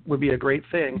would be a great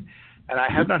thing. and I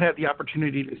have not had the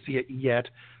opportunity to see it yet.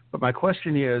 But my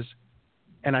question is,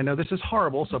 and I know this is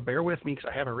horrible, so bear with me because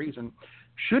I have a reason.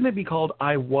 Shouldn't it be called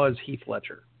I Was Heath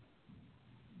Ledger?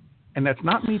 And that's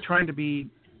not me trying to be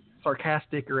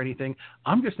sarcastic or anything.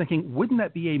 I'm just thinking, wouldn't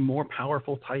that be a more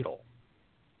powerful title?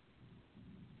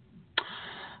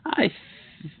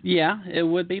 Yeah, it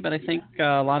would be, but I think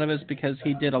a lot of it is because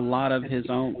he did a lot of his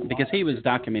own, because he was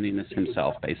documenting this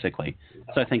himself, basically.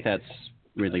 So I think that's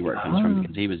really where it comes from,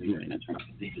 because he was doing it.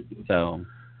 So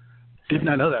did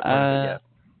not know that part of it yet.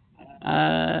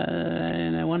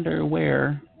 And I wonder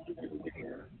where,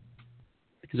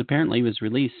 because apparently it was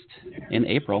released in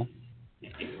April,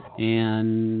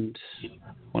 and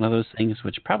one of those things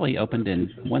which probably opened in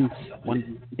one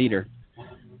theater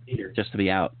just to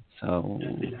be out. So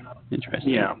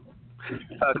interesting. Yeah.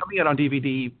 Coming out on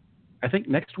DVD, I think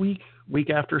next week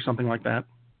after, something like that.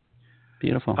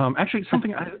 Beautiful. Actually,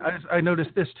 something I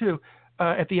noticed this too.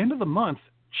 At the end of the month,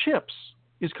 Chips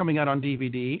is coming out on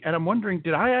DVD, and I'm wondering,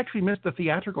 did I actually miss the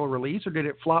theatrical release, or did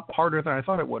it flop harder than I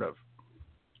thought it would have?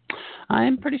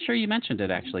 I'm pretty sure you mentioned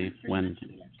it actually when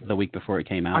the week before it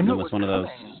came out. I know it was one of those.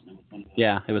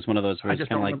 Yeah, it was one of those where I it's just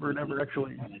kind don't of like. remember it ever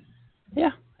actually.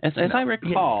 Yeah, as I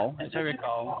recall,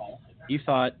 you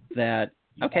thought that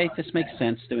okay, this makes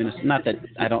sense doing this. Not that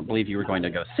I don't believe you were going to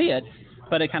go see it,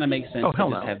 but it kind of makes sense to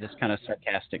just have this kind of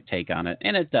sarcastic take on it,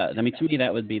 and it does. I mean, to me,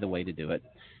 that would be the way to do it.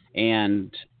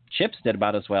 And Chips did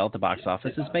about as well at the box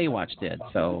office as Baywatch did.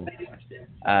 So.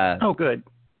 Oh, good.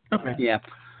 Okay. Yeah.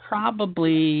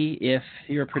 Probably if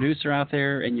you're a producer out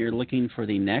there and you're looking for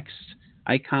the next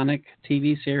iconic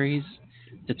TV series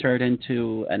to turn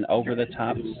into an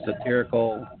over-the-top,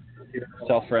 satirical,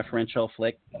 self-referential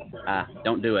flick,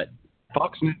 don't do it.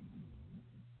 Fox News.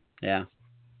 Yeah.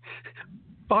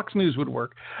 Fox News would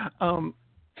work. No,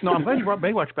 I'm glad you brought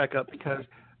Baywatch back up because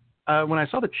when I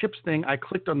saw the Chips thing, I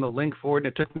clicked on the link for it and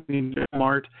it took me to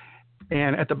Walmart.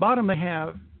 And at the bottom they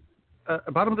have,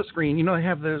 bottom of the screen, you know, they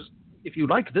have those, if you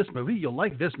liked this movie, you'll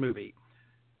like this movie,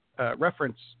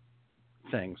 reference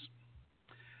things.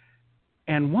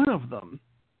 And one of them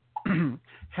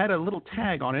had a little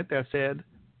tag on it that said,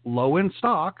 low in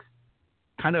stock,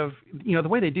 kind of, you know, the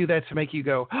way they do that to make you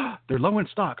go, oh, they're low in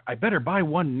stock, I better buy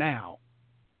one now.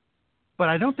 But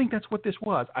I don't think that's what this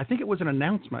was. I think it was an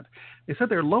announcement. They said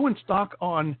they're low in stock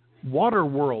on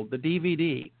Waterworld, the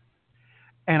DVD.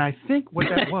 And I think what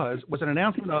that was an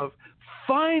announcement of,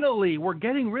 finally, we're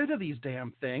getting rid of these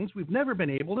damn things. We've never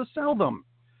been able to sell them.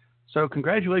 So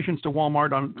congratulations to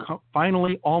Walmart on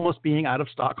finally almost being out of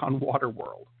stock on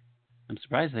Waterworld. I'm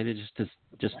surprised they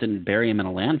just didn't bury them in a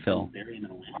landfill.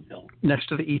 Next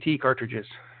to the ET cartridges.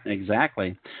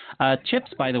 Exactly.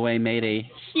 Chips, by the way, made a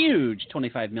huge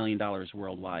 $25 million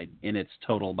worldwide in its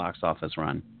total box office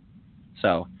run.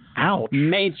 So, ouch.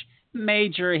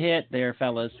 Major hit there,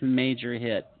 fellas. Major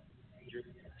hit.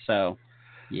 So,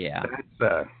 yeah.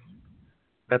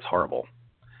 That's horrible.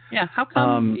 Yeah, how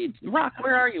come, Rock,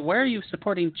 where are you? Where are you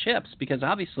supporting Chips? Because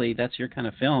obviously that's your kind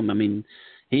of film. I mean,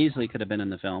 he easily could have been in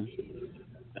the film.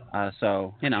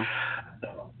 So, you know.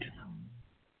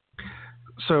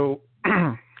 So,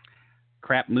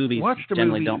 crap movies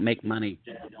generally don't make money.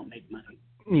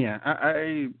 Yeah,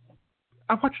 I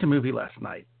watched a movie last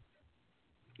night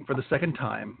for the second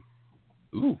time.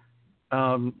 Ooh.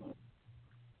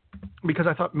 Because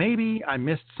I thought maybe I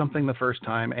missed something the first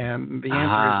time, and the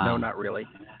answer is no, not really.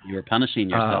 You were punishing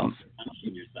yourself.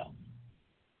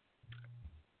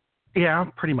 Yeah,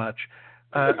 pretty much.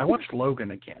 I watched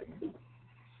Logan again.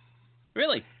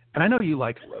 Really? And I know you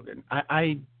liked Logan.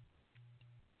 I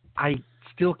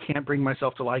still can't bring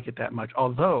myself to like it that much,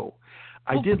 although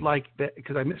I did like that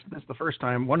because I missed this the first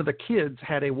time. One of the kids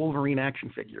had a Wolverine action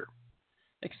figure.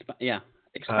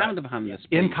 Expound upon this,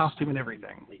 please. In costume and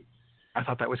everything. I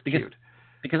thought that was cute.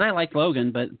 Because I like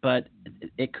Logan, but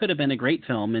it could have been a great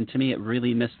film, and to me, it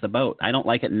really missed the boat. I don't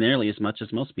like it nearly as much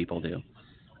as most people do.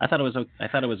 I thought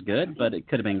it was good, but it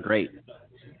could have been great.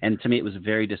 And to me, it was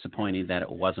very disappointing that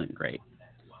it wasn't great.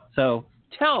 So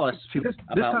tell us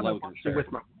about Logan, sir.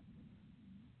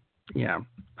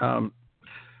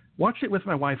 Watched it with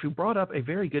my wife, who brought up a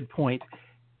very good point.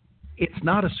 It's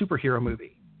not a superhero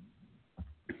movie.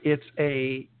 It's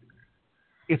a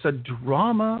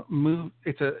drama movie.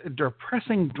 It's a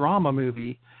depressing drama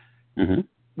movie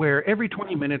where every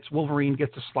 20 minutes Wolverine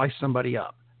gets to slice somebody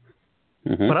up.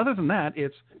 But other than that,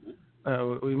 it's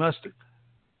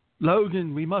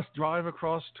Logan, we must drive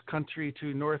across country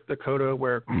to North Dakota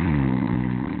where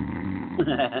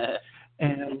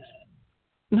and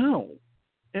no,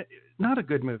 not a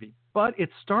good movie. But it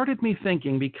started me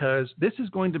thinking, because this is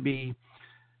going to be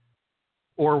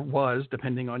or was,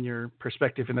 depending on your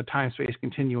perspective in the time-space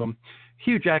continuum,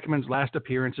 Hugh Jackman's last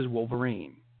appearance as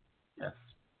Wolverine. Yes.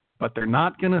 But they're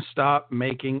not going to stop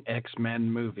making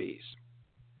X-Men movies,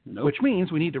 which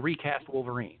means we need to recast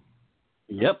Wolverine.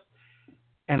 Yep.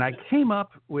 And I came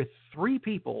up with 3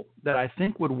 people that I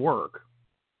think would work.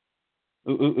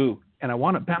 Ooh. And I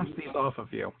want to bounce these off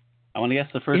of you. I want to guess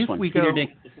the first one. Peter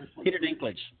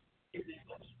Dinklage.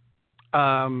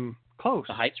 Close.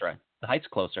 The Height's right. The Height's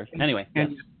closer. Anyway. Yes.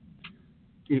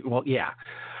 Well, yeah.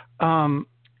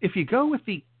 If you go with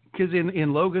because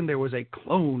in Logan there was a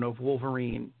clone of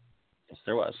Wolverine. Yes,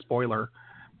 there was. Spoiler.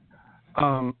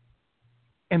 And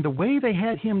the way they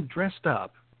had him dressed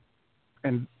up,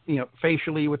 and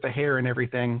facially with the hair and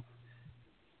everything,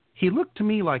 he looked to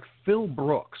me like Phil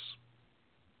Brooks.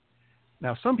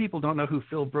 Now, some people don't know who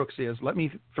Phil Brooks is. Let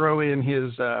me throw in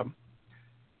his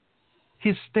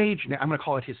stage name. I'm going to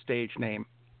call it his stage name.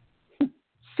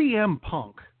 CM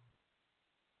Punk.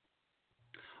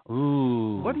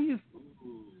 Ooh. What do you?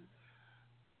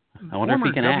 I wonder if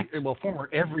he can act. Well, former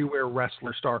everywhere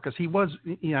wrestler star, because he was,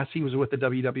 yes, he was with the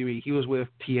WWE. He was with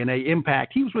TNA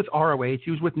Impact. He was with ROH.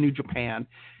 He was with New Japan.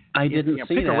 I didn't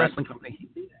see pick that. A wrestling company.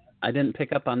 I didn't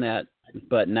pick up on that,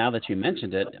 but now that you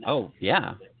mentioned it, oh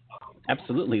yeah,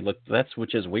 absolutely. Look,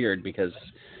 which is weird because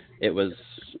it was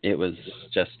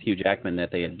just Hugh Jackman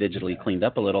that they had digitally cleaned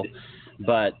up a little,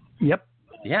 but yep,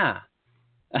 yeah,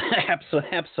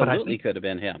 absolutely could have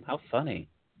been him. How funny.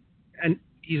 And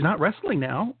he's not wrestling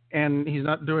now, and he's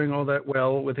not doing all that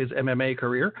well with his MMA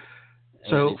career.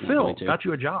 So Phil, got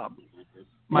you a job.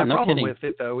 My problem with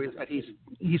it though is that he's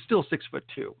still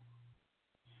 6'2",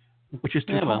 which is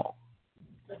too tall.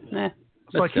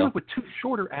 So I came up with 2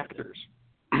 shorter actors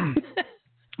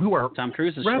who are Tom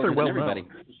Cruise is rather shorter well than everybody.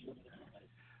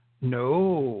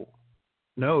 known.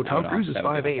 No, Tom Cruise is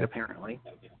 5'8", apparently.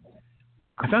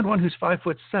 I found one who's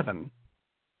 5'7".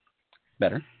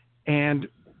 Better. And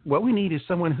what we need is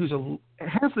someone who's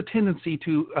has the tendency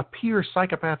to appear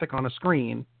psychopathic on a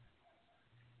screen.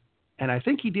 And I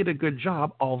think he did a good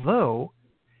job, although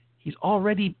he's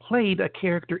already played a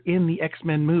character in the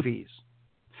X-Men movies.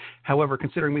 However,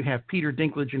 considering we have Peter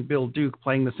Dinklage and Bill Duke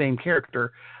playing the same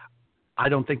character, I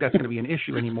don't think that's going to be an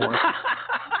issue anymore.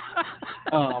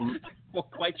 Well,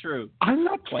 quite true. I'm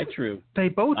not quite true. They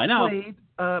both played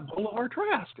Boulevard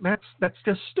Trask. That's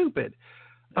just stupid.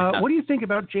 What do you think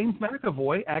about James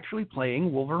McAvoy actually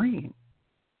playing Wolverine?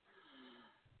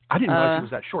 I didn't realize he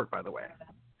was that short, by the way.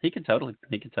 He could totally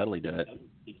do it.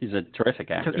 He's a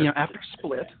terrific actor. After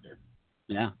Split.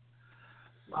 Yeah.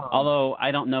 Although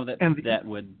I don't know that that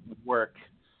would work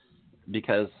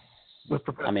because,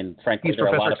 frankly, there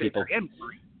are a lot of people.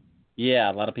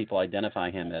 Yeah, a lot of people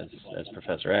identify him as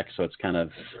Professor X, so it's kind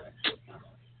of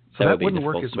that would be wouldn't a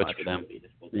work difficult as switch much for them.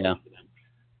 Yeah.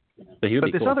 But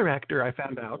this other actor I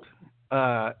found out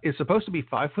is supposed to be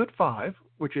 5'5",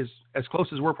 which is as close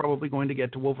as we're probably going to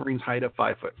get to Wolverine's height of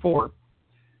 5'4".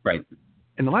 Right.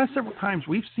 And the last several times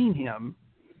we've seen him,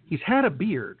 he's had a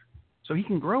beard, so he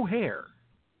can grow hair.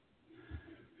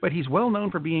 But he's well known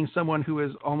for being someone who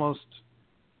is almost,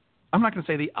 I'm not going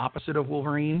to say the opposite of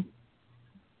Wolverine,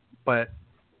 but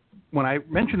when I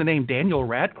mention the name Daniel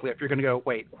Radcliffe, you're going to go,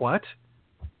 wait, what?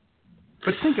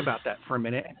 But think about that for a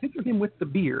minute and think of him with the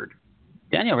beard.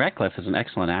 Daniel Radcliffe is an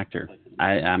excellent actor.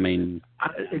 I mean,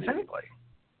 exactly.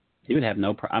 He would have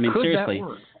no problem. Seriously, that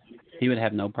work? He would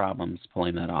have no problems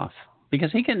pulling that off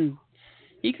because he can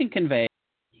convey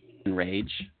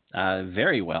rage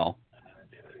very well.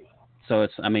 So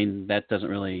that doesn't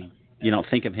really, you don't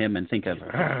think of him and think of,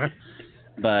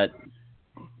 but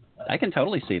I can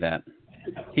totally see that.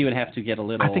 He would have to get a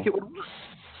little. I think it would.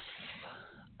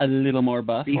 A little more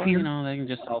buff. Or, they can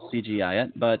just all CGI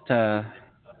it, but that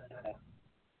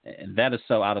is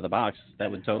so out of the box. That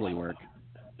would totally work.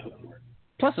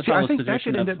 Plus, the I think that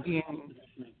could end up being.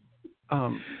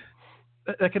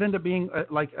 That could end up being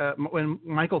like when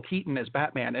Michael Keaton as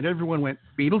Batman, and everyone went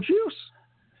Beetlejuice.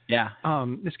 Yeah.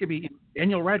 This could be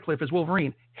Daniel Radcliffe as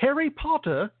Wolverine, Harry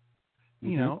Potter.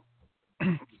 You know,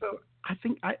 so I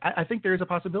think there is a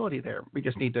possibility there. We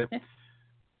just need to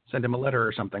send him a letter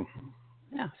or something.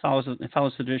 Yeah, it follows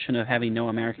the tradition of having no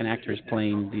American actors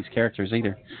playing these characters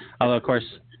either. Although, of course,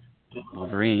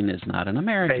 Wolverine is not an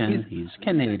American; he's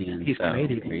Canadian. He's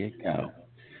Canadian. There you go.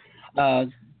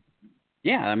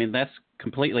 Yeah, that's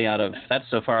completely that's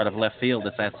so far out of left field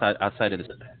that's outside of this.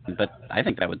 But I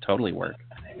think that would totally work.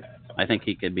 I think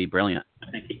he could be brilliant.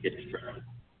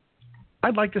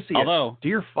 I'd like to see it.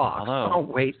 Dear Fox.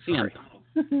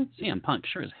 CM Punk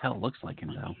sure as hell looks like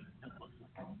him, though.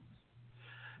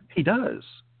 He does.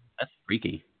 That's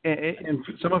freaky. And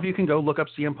some of you can go look up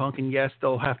CM Punk, and yes,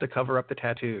 they'll have to cover up the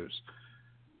tattoos.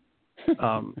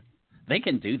 They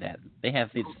can do that. They have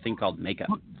this thing called makeup.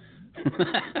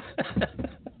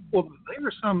 Well,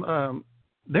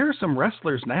 there are some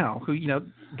wrestlers now who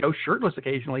go shirtless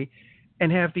occasionally,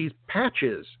 and have these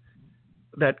patches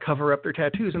that cover up their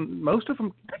tattoos, and most of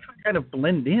them actually kind of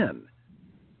blend in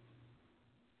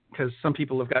because some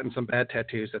people have gotten some bad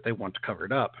tattoos that they want to cover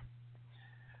it up.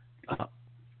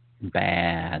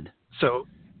 Bad. So,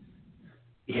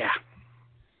 yeah.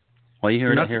 Well, you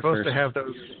heard You're it here not first. supposed to have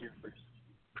those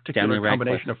particular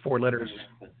combination of 4 letters.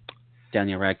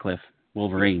 Daniel Radcliffe,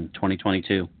 Wolverine,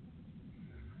 2022.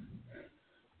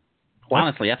 What?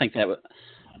 Honestly, I think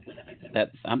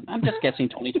I'm just guessing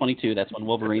 2022. That's when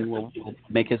Wolverine will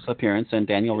make his appearance, and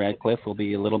Daniel Radcliffe will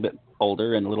be a little bit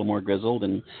older and a little more grizzled.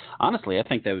 And honestly, I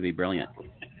think that would be brilliant.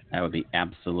 That would be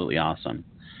absolutely awesome.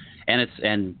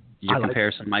 And your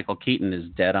comparison, Michael Keaton, is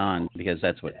dead on because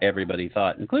that's what everybody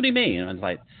thought, including me. And I was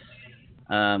like,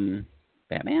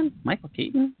 Batman, Michael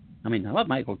Keaton. I mean, I love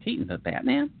Michael Keaton, but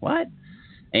Batman, what?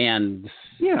 And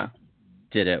yeah,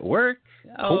 did it work?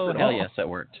 Oh, hell off. yes, it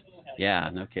worked. Yeah,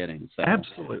 no kidding. So,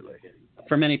 absolutely.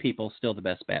 For many people, still the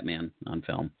best Batman on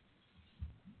film.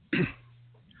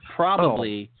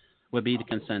 Probably would be the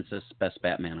consensus best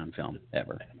Batman on film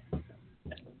ever.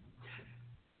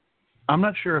 I'm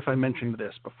not sure if I mentioned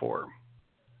this before,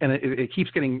 and it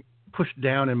keeps getting pushed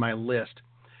down in my list.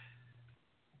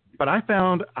 But I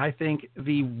found, I think,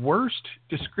 the worst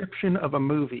description of a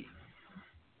movie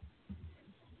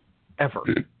ever.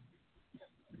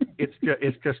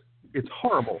 It's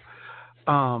horrible.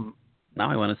 Now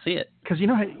I want to see it. Because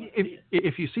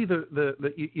if you see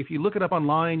if you look it up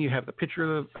online, you have the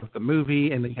picture of the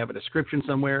movie, and then you have a description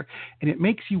somewhere, and it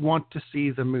makes you want to see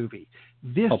the movie.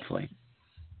 This hopefully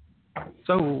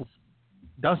so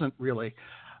doesn't really,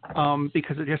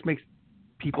 because it just makes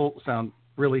people sound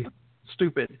really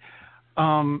stupid.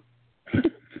 Now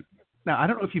I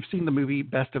don't know if you've seen the movie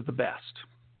Best of the Best,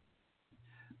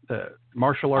 the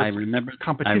martial arts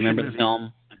competition. I remember the movie.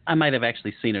 film. I might have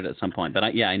actually seen it at some point, but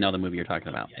I know the movie you're talking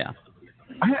about. Yeah,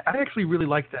 I actually really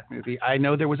liked that movie. I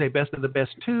know there was a Best of the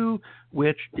Best 2,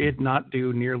 which did not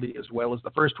do nearly as well as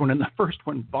the first one, and the first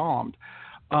one bombed.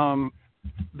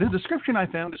 The description I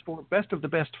found is for Best of the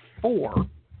Best 4.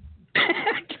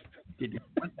 Didn't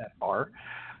went that far.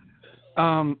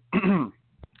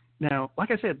 Now,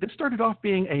 like I said, this started off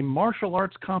being a martial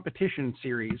arts competition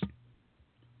series.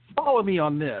 Follow me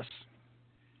on this.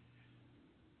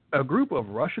 A group of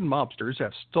Russian mobsters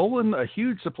have stolen a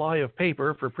huge supply of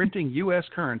paper for printing U.S.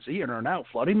 currency and are now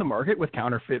flooding the market with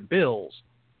counterfeit bills.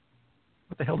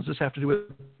 What the hell does this have to do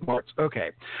with marks?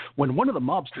 Okay. When one of the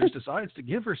mobsters decides to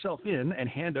give herself in and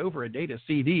hand over a data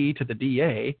CD to the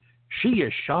DA, she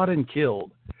is shot and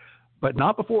killed. But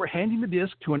not before handing the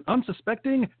disc to an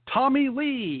unsuspecting Tommy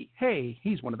Lee. Hey,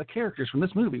 he's one of the characters from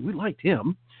this movie. We liked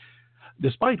him.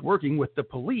 Despite working with the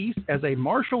police as a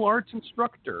martial arts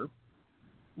instructor,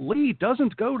 Lee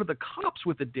doesn't go to the cops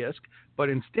with the disc, but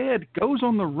instead goes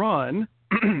on the run,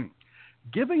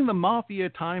 giving the mafia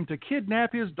time to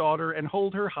kidnap his daughter and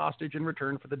hold her hostage in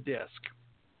return for the disc.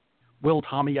 Will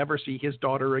Tommy ever see his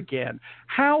daughter again?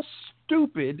 How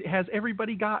stupid has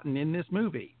everybody gotten in this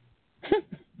movie?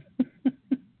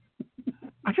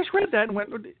 I just read that and went,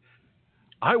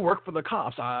 I work for the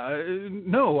cops.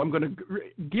 No, I'm going to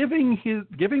giving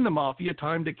the mafia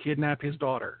time to kidnap his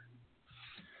daughter.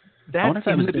 That's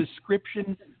in the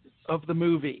description of the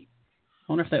movie.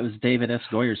 I wonder if that was David S.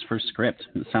 Goyer's first script.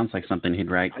 It sounds like something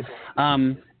he'd write.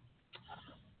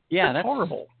 Yeah, that's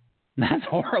horrible. That's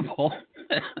horrible.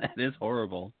 That is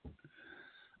horrible.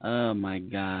 Oh my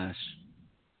gosh.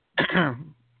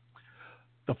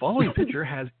 The following picture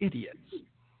has idiots.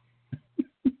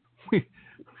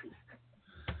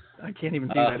 I can't even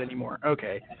see that anymore.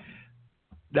 Okay.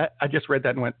 I just read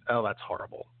that and went, oh, that's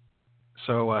horrible.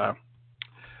 So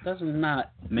does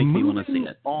not make me want to see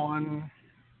it. On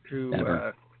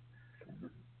to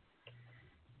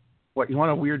what, you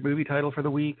want a weird movie title for the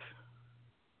week?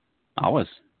 Always.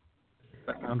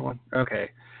 I found one. Okay.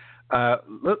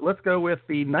 Let's go with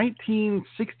the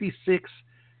 1966.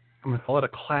 I'm going to call it a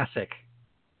classic.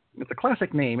 It's a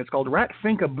classic name. It's called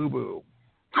Ratfinka Boo Boo.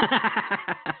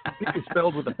 It's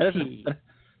spelled with a P.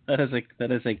 That is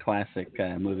a classic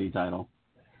movie title.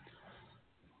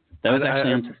 That was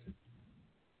actually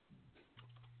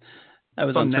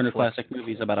on Turner Classic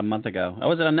Movies about a month ago.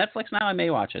 Oh, is it on Netflix now? I may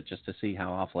watch it just to see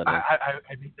how awful it is.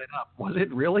 I made that up. Was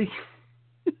it really?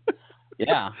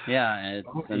 Yeah.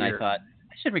 And I thought,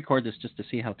 I should record this just to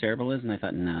see how terrible it is. And I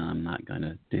thought, no, I'm not going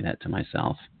to do that to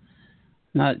myself.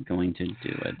 Not going to do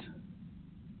it.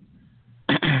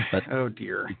 But oh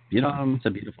dear, beautiful. It's a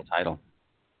beautiful title.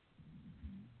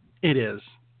 It is.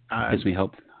 Gives me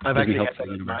hope. I've Gives me actually hope for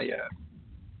the universe.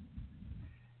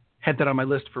 Had that on my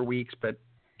list for weeks, but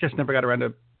just never got around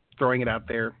to throwing it out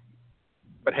there.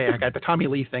 But hey, I got the Tommy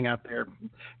Lee thing out there.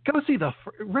 Go see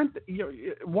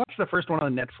watch the first one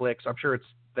on Netflix. I'm sure it's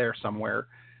there somewhere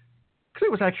because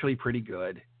it was actually pretty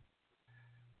good.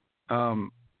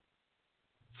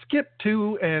 Skip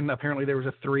 2, and apparently there was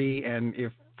a 3, and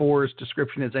if 4's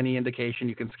description is any indication,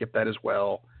 you can skip that as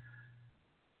well.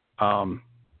 Yeah,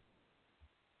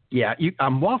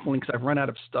 I'm waffling because I've run out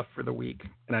of stuff for the week,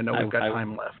 and I know we've got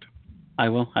time left. I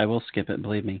will skip it.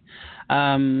 Believe me.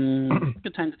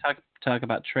 Good time to talk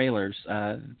about trailers.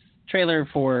 Trailer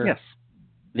for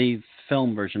the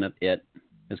film version of It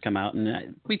has come out,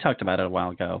 and we talked about it a while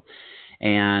ago.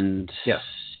 And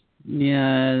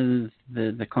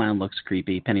the clown looks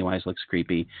creepy. Pennywise looks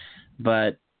creepy,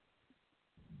 but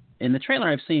in the trailer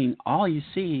I've seen, all you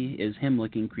see is him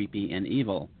looking creepy and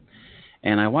evil.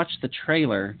 And I watched the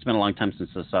trailer. It's been a long time since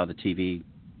I saw the TV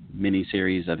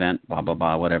miniseries event, blah, blah,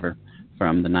 blah, whatever,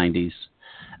 from the 90s.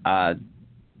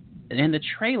 In the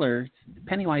trailer,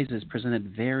 Pennywise is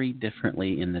presented very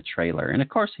differently in the trailer. And, of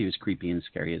course, he was creepy and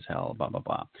scary as hell, blah, blah,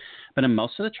 blah. But in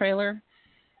most of the trailer,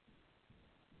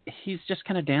 he's just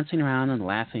kind of dancing around and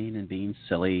laughing and being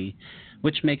silly,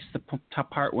 which makes the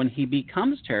top part when he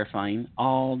becomes terrifying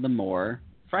all the more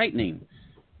frightening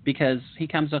because he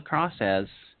comes across as,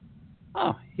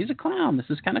 oh, he's a clown. This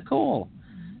is kind of cool.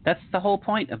 That's the whole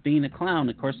point of being a clown.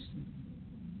 Of course,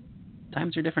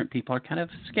 times are different. People are kind of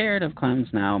scared of clowns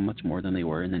now much more than they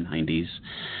were in the 90s.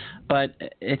 But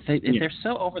if they're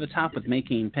so over the top with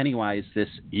making Pennywise this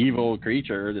evil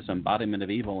creature, this embodiment of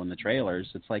evil in the trailers,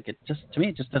 it's like to me,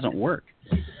 it just doesn't work.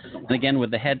 And again,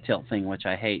 with the head tilt thing, which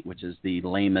I hate, which is the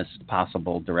lamest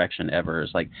possible direction ever,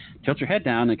 is like tilt your head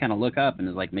down and kind of look up, and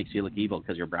it like makes you look evil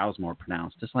because your brow's more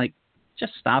pronounced. It's like,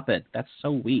 just stop it. That's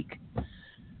so weak.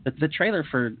 The trailer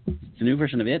for the new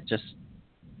version of It just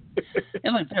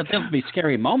there'll be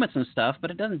scary moments and stuff,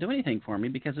 but it doesn't do anything for me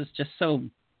because it's just so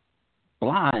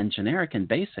blah and generic and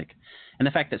basic. And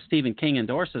the fact that Stephen King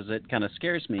endorses it kind of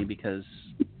scares me because,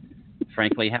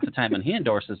 frankly, half the time when he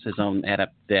endorses his own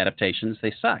the adaptations,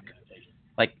 they suck.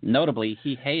 Like, notably,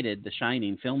 he hated the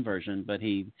Shining film version, but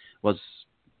he was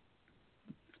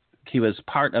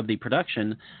part of the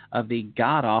production of the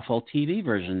god-awful TV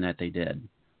version that they did,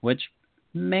 which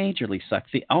majorly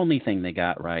sucked. The only thing they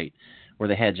got right were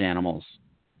the hedge animals.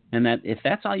 And that if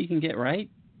that's all you can get right,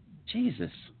 Jesus.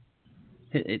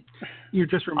 You're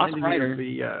just reminding me of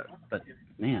the... but,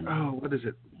 man. Oh, what is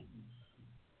it?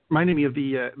 Reminding me of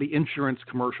the insurance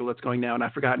commercial that's going now, and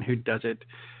I've forgotten who does it,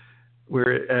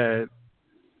 where...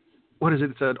 what is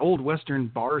it? It's an old Western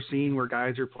bar scene where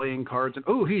guys are playing cards, and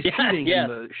he's cheating,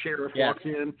 and the sheriff walks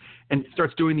in and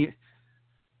starts doing the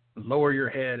lower your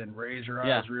head and raise your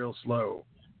eyes real slow.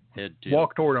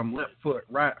 Walk toward him, left foot,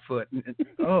 right foot.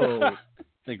 It's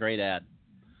a great ad.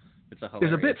 It's a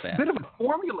There's hilarious a bit of a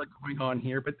formula going on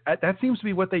here, but that seems to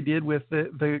be what they did with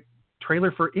the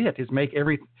trailer for It. Is make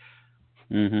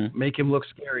make him look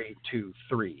scary. 2,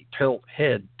 3, tilt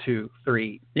head. 2,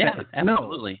 3. Yeah,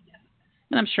 absolutely.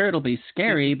 And I'm sure it'll be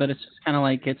scary, but it's just kind of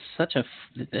like it's such a,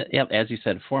 as you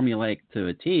said, formulaic to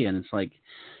a T, and it's like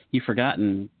you've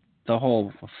forgotten the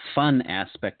whole fun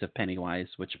aspect of Pennywise,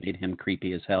 which made him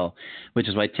creepy as hell, which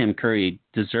is why Tim Curry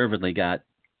deservedly got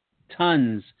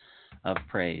tons of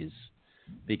praise,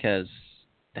 because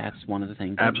that's one of the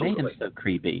things that made him so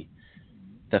creepy.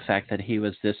 The fact that he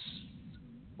was this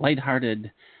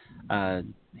lighthearted,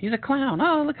 he's a clown.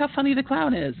 Oh, look how funny the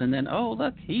clown is. And then, oh,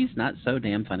 look, he's not so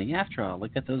damn funny after all.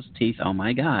 Look at those teeth. Oh,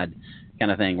 my God,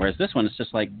 kind of thing. Whereas this one is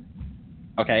just like,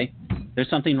 okay, there's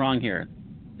something wrong here.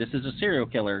 This is a serial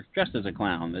killer dressed as a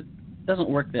clown. It doesn't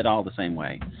work at all the same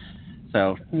way.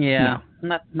 So, not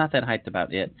that hyped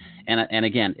about It. And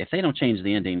again, if they don't change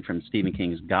the ending from Stephen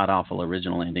King's god-awful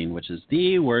original ending, which is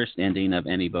the worst ending of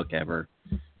any book ever.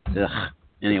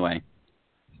 Anyway.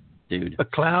 Dude. A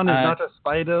clown is not a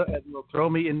spider and will throw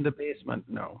me in the basement.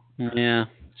 No. Yeah,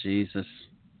 Jesus.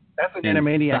 That's an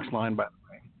Animaniacs line, by the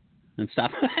way. And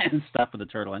stop with the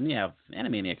turtle. And yeah,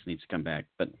 Animaniacs needs to come back,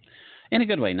 but in a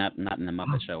good way, not in the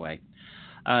Muppet Show way.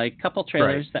 A couple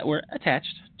trailers that were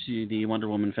attached to the Wonder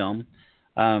Woman film.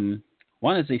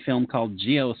 One is a film called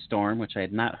Geostorm, which I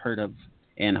had not heard of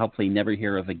and hopefully never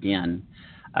hear of again.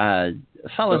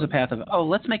 Follows a path of,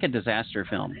 let's make a disaster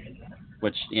film.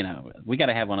 Which, we got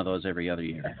to have one of those every other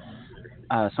year.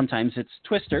 Sometimes it's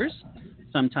twisters.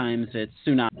 Sometimes it's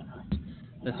tsunamis.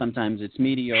 Sometimes it's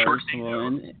meteors.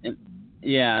 In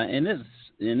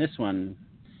this one,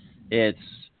 it's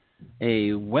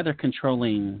a weather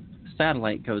controlling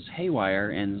satellite goes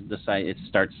haywire and it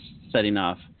starts setting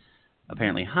off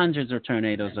apparently hundreds of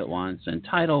tornadoes at once and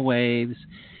tidal waves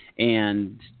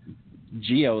and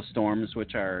geostorms,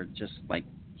 which are just like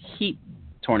heat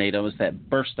tornadoes that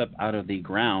burst up out of the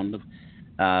ground.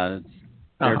 They're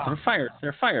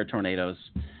fire tornadoes,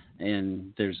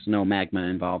 and there's no magma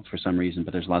involved for some reason,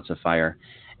 but there's lots of fire,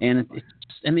 and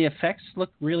the effects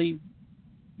look really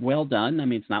well done. I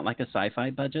mean, it's not like a sci-fi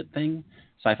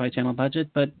channel budget,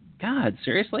 but God,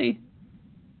 seriously,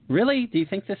 really? Do you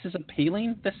think this is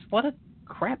appealing? What a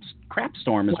crap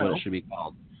storm is what it should be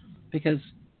called, because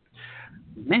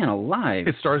man alive,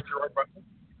 it stars Gerard Butler.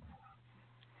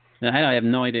 I have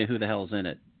no idea who the hell's in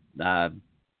it. I'm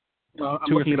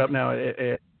looking it up now.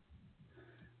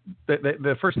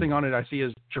 The first thing on it I see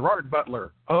is Gerard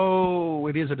Butler. Oh,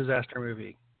 it is a disaster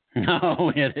movie.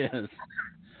 No, it is.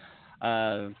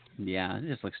 Yeah, it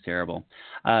just looks terrible.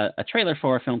 A trailer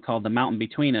for a film called The Mountain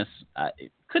Between Us.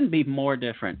 It couldn't be more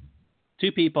different.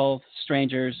 Two people,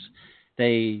 strangers.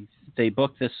 They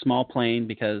book this small plane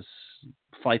because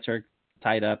flights are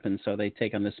tied up, and so they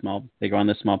go on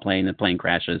this small plane, the plane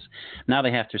crashes. Now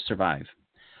they have to survive.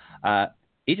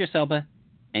 Idris Elba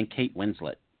and Kate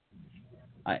Winslet.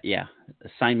 Yeah,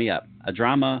 sign me up. A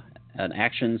drama, an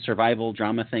action survival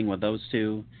drama thing with those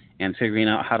two, and figuring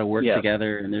out how to work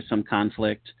together, and there's some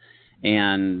conflict,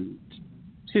 and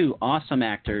two awesome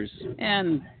actors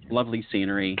and lovely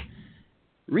scenery.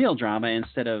 Real drama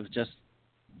instead of just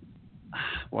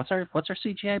what's our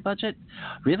CGI budget?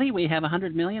 Really? We have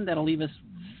 $100 million? That'll leave us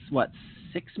 $6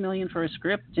 million for a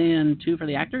script and $2 million for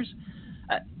the actors?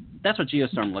 That's what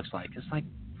Geostorm looks like. It's like,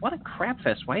 what a crap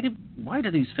fest. Why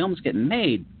do these films get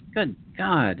made? Good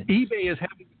God. eBay is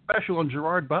having a special on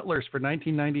Gerard Butler's for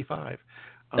 $19.95.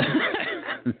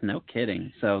 No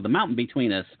kidding. So The Mountain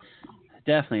Between Us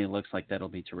definitely looks like that'll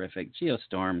be terrific.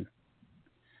 Geostorm.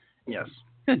 Yes.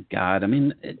 Good God. I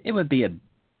mean, it would be a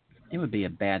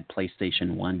bad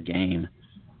PlayStation 1 game.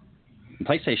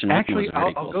 PlayStation 1 Actually, was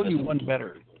very I'll go you one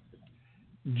better.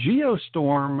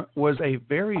 Geostorm was a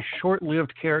very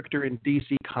short-lived character in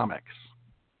DC Comics.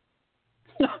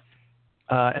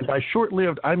 And by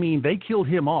short-lived, I mean they killed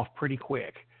him off pretty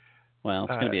quick. Well,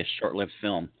 it's going to be a short-lived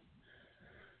film.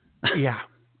 Yeah,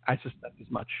 I suspect as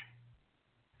much.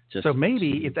 So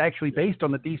maybe it's actually based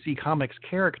on the DC Comics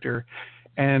character,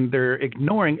 and they're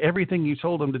ignoring everything you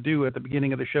told them to do at the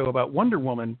beginning of the show about Wonder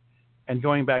Woman and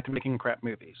going back to making crap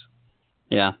movies.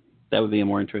 Yeah, that would be a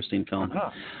more interesting film.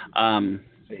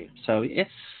 So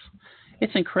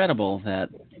it's incredible that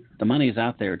the money is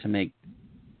out there to make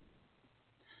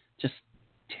just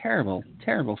terrible,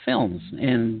 terrible films.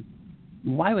 And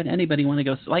why would anybody want to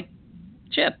go like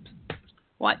Chip?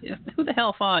 Why? Who the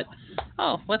hell thought,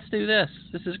 oh, let's do this.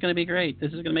 This is going to be great. This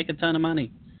is going to make a ton of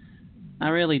money. Not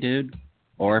really, dude.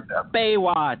 Or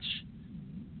Baywatch.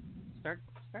 Start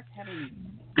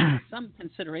having some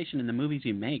consideration in the movies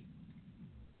you make,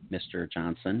 Mr.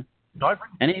 Johnson. No, I've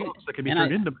written books that can be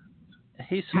turned into.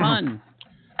 He's fun,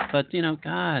 but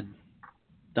God,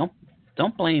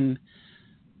 don't blame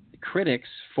critics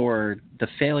for the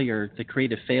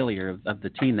creative failure of the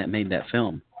team that made that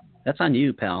film. That's on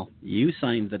you, pal. You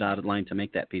signed the dotted line to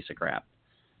make that piece of crap.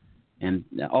 And,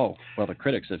 the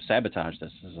critics have sabotaged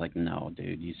this. It's like, no,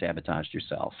 dude, you sabotaged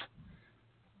yourself.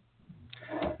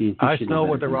 I smell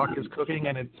what The Rock is cooking,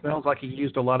 and it smells like he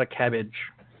used a lot of cabbage.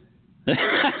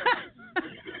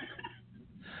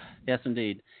 Yes,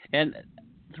 indeed. And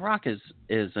The Rock is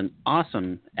an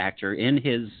awesome actor in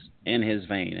his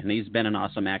vein, and he's been an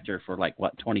awesome actor for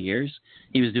 20 years?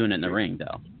 He was doing it in the ring,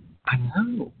 though. I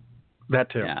know. That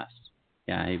too. Yes.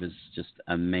 Yeah, he was just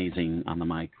amazing on the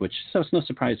mic, so it's no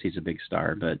surprise he's a big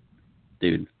star. But,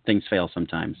 dude, things fail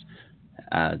sometimes.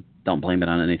 Don't blame it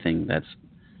on anything that's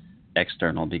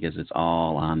external, because it's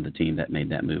all on the team that made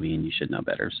that movie, and you should know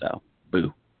better. So,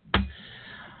 boo.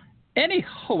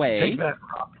 Anyway,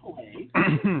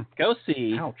 go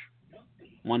see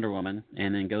Wonder Woman,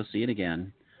 and then go see it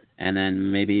again, and then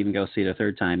maybe even go see it a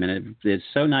third time. And it's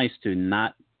so nice to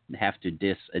not have to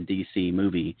diss a DC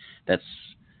movie that's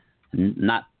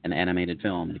not an animated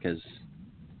film, because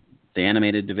the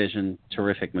animated division,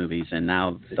 terrific movies, and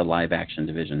now the live action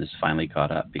division is finally caught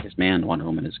up, because, man, Wonder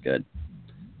Woman is good.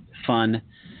 Fun.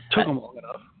 Took them long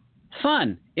enough.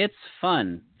 Fun. It's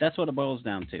fun. That's what it boils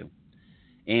down to.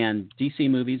 And DC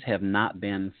movies have not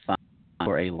been fun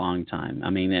for a long time. I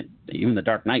mean, even The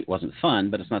Dark Knight wasn't fun,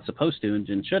 but it's not supposed to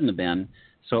and shouldn't have been,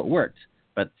 so it worked.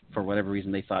 But for whatever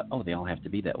reason, they thought, they all have to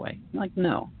be that way. I'm like,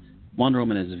 no. Wonder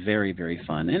Woman is very, very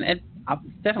fun, and it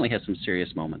definitely has some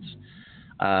serious moments.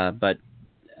 But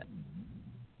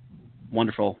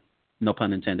wonderful, no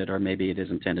pun intended, or maybe it is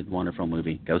intended, wonderful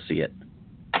movie. Go see it.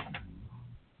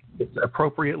 It's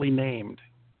appropriately named.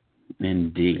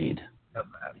 Indeed.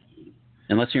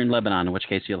 Unless you're in Lebanon, in which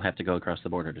case you'll have to go across the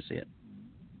border to see it.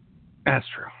 That's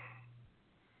true.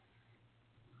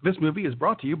 This movie is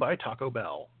brought to you by Taco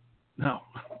Bell. No.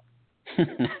 Just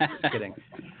kidding.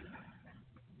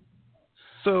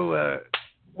 So,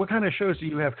 what kind of shows do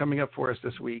you have coming up for us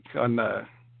this week on the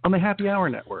Happy Hour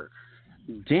Network?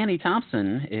 Danny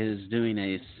Thompson is doing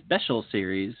a special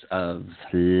series of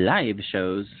live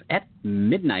shows at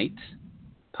midnight,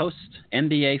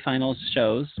 post-NBA Finals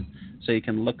shows, so you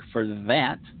can look for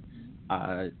that.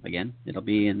 Again, it'll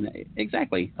be in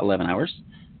exactly 11 hours,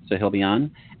 so he'll be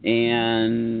on.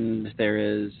 And there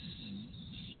is,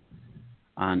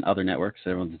 on other networks,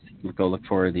 everyone go look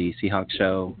for the Seahawks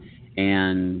show.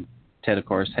 And Ted, of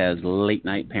course, has Late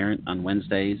Night Parent on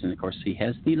Wednesdays. And, of course, he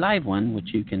has the live one,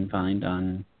 which you can find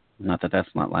on, not that that's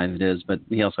not live, it is, but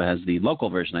he also has the local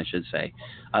version, I should say,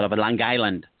 out of Long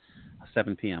Island,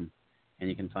 7 p.m. And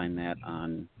you can find that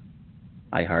on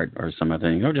iHeart or some other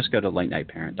thing. Or just go to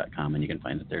latenightparent.com and you can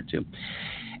find it there, too.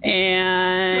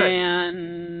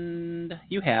 And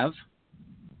you have...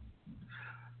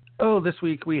 Oh, this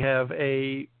week we have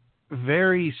a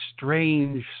very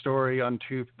strange story on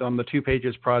the Two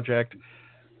Pages Project.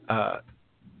 Kind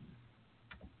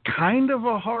of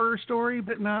a horror story,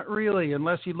 but not really,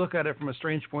 unless you look at it from a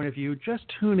strange point of view. Just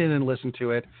tune in and listen to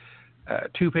it.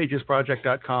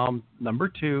 twopagesproject.com, number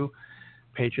 2.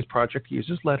 Pages Project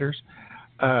uses letters.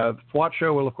 Whaat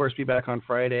Show will, of course, be back on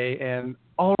Friday, and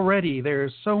already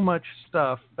there's so much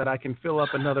stuff that I can fill up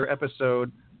another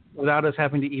episode without us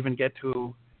having to even get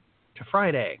to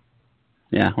Friday.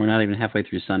 Yeah, we're not even halfway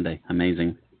through Sunday.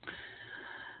 Amazing.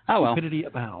 Oh, well. Stupidity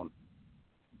abound.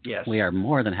 Yes. We are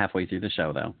more than halfway through the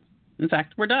show, though. In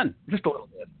fact, we're done. Just a little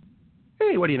bit.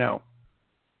 Hey, what do you know?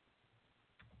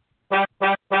 Ariel!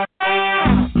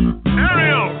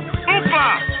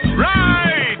 Oopa!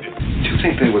 Ride! Do you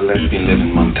think they will let me live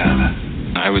in Montana?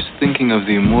 I was thinking of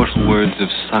the immortal words of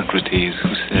Socrates,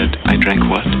 who said, I drank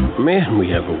what? Man, we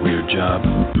have a weird job.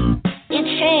 It's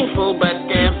shameful, but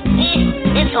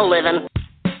it's a living.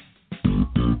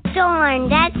 Darn,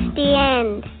 that's the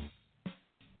end.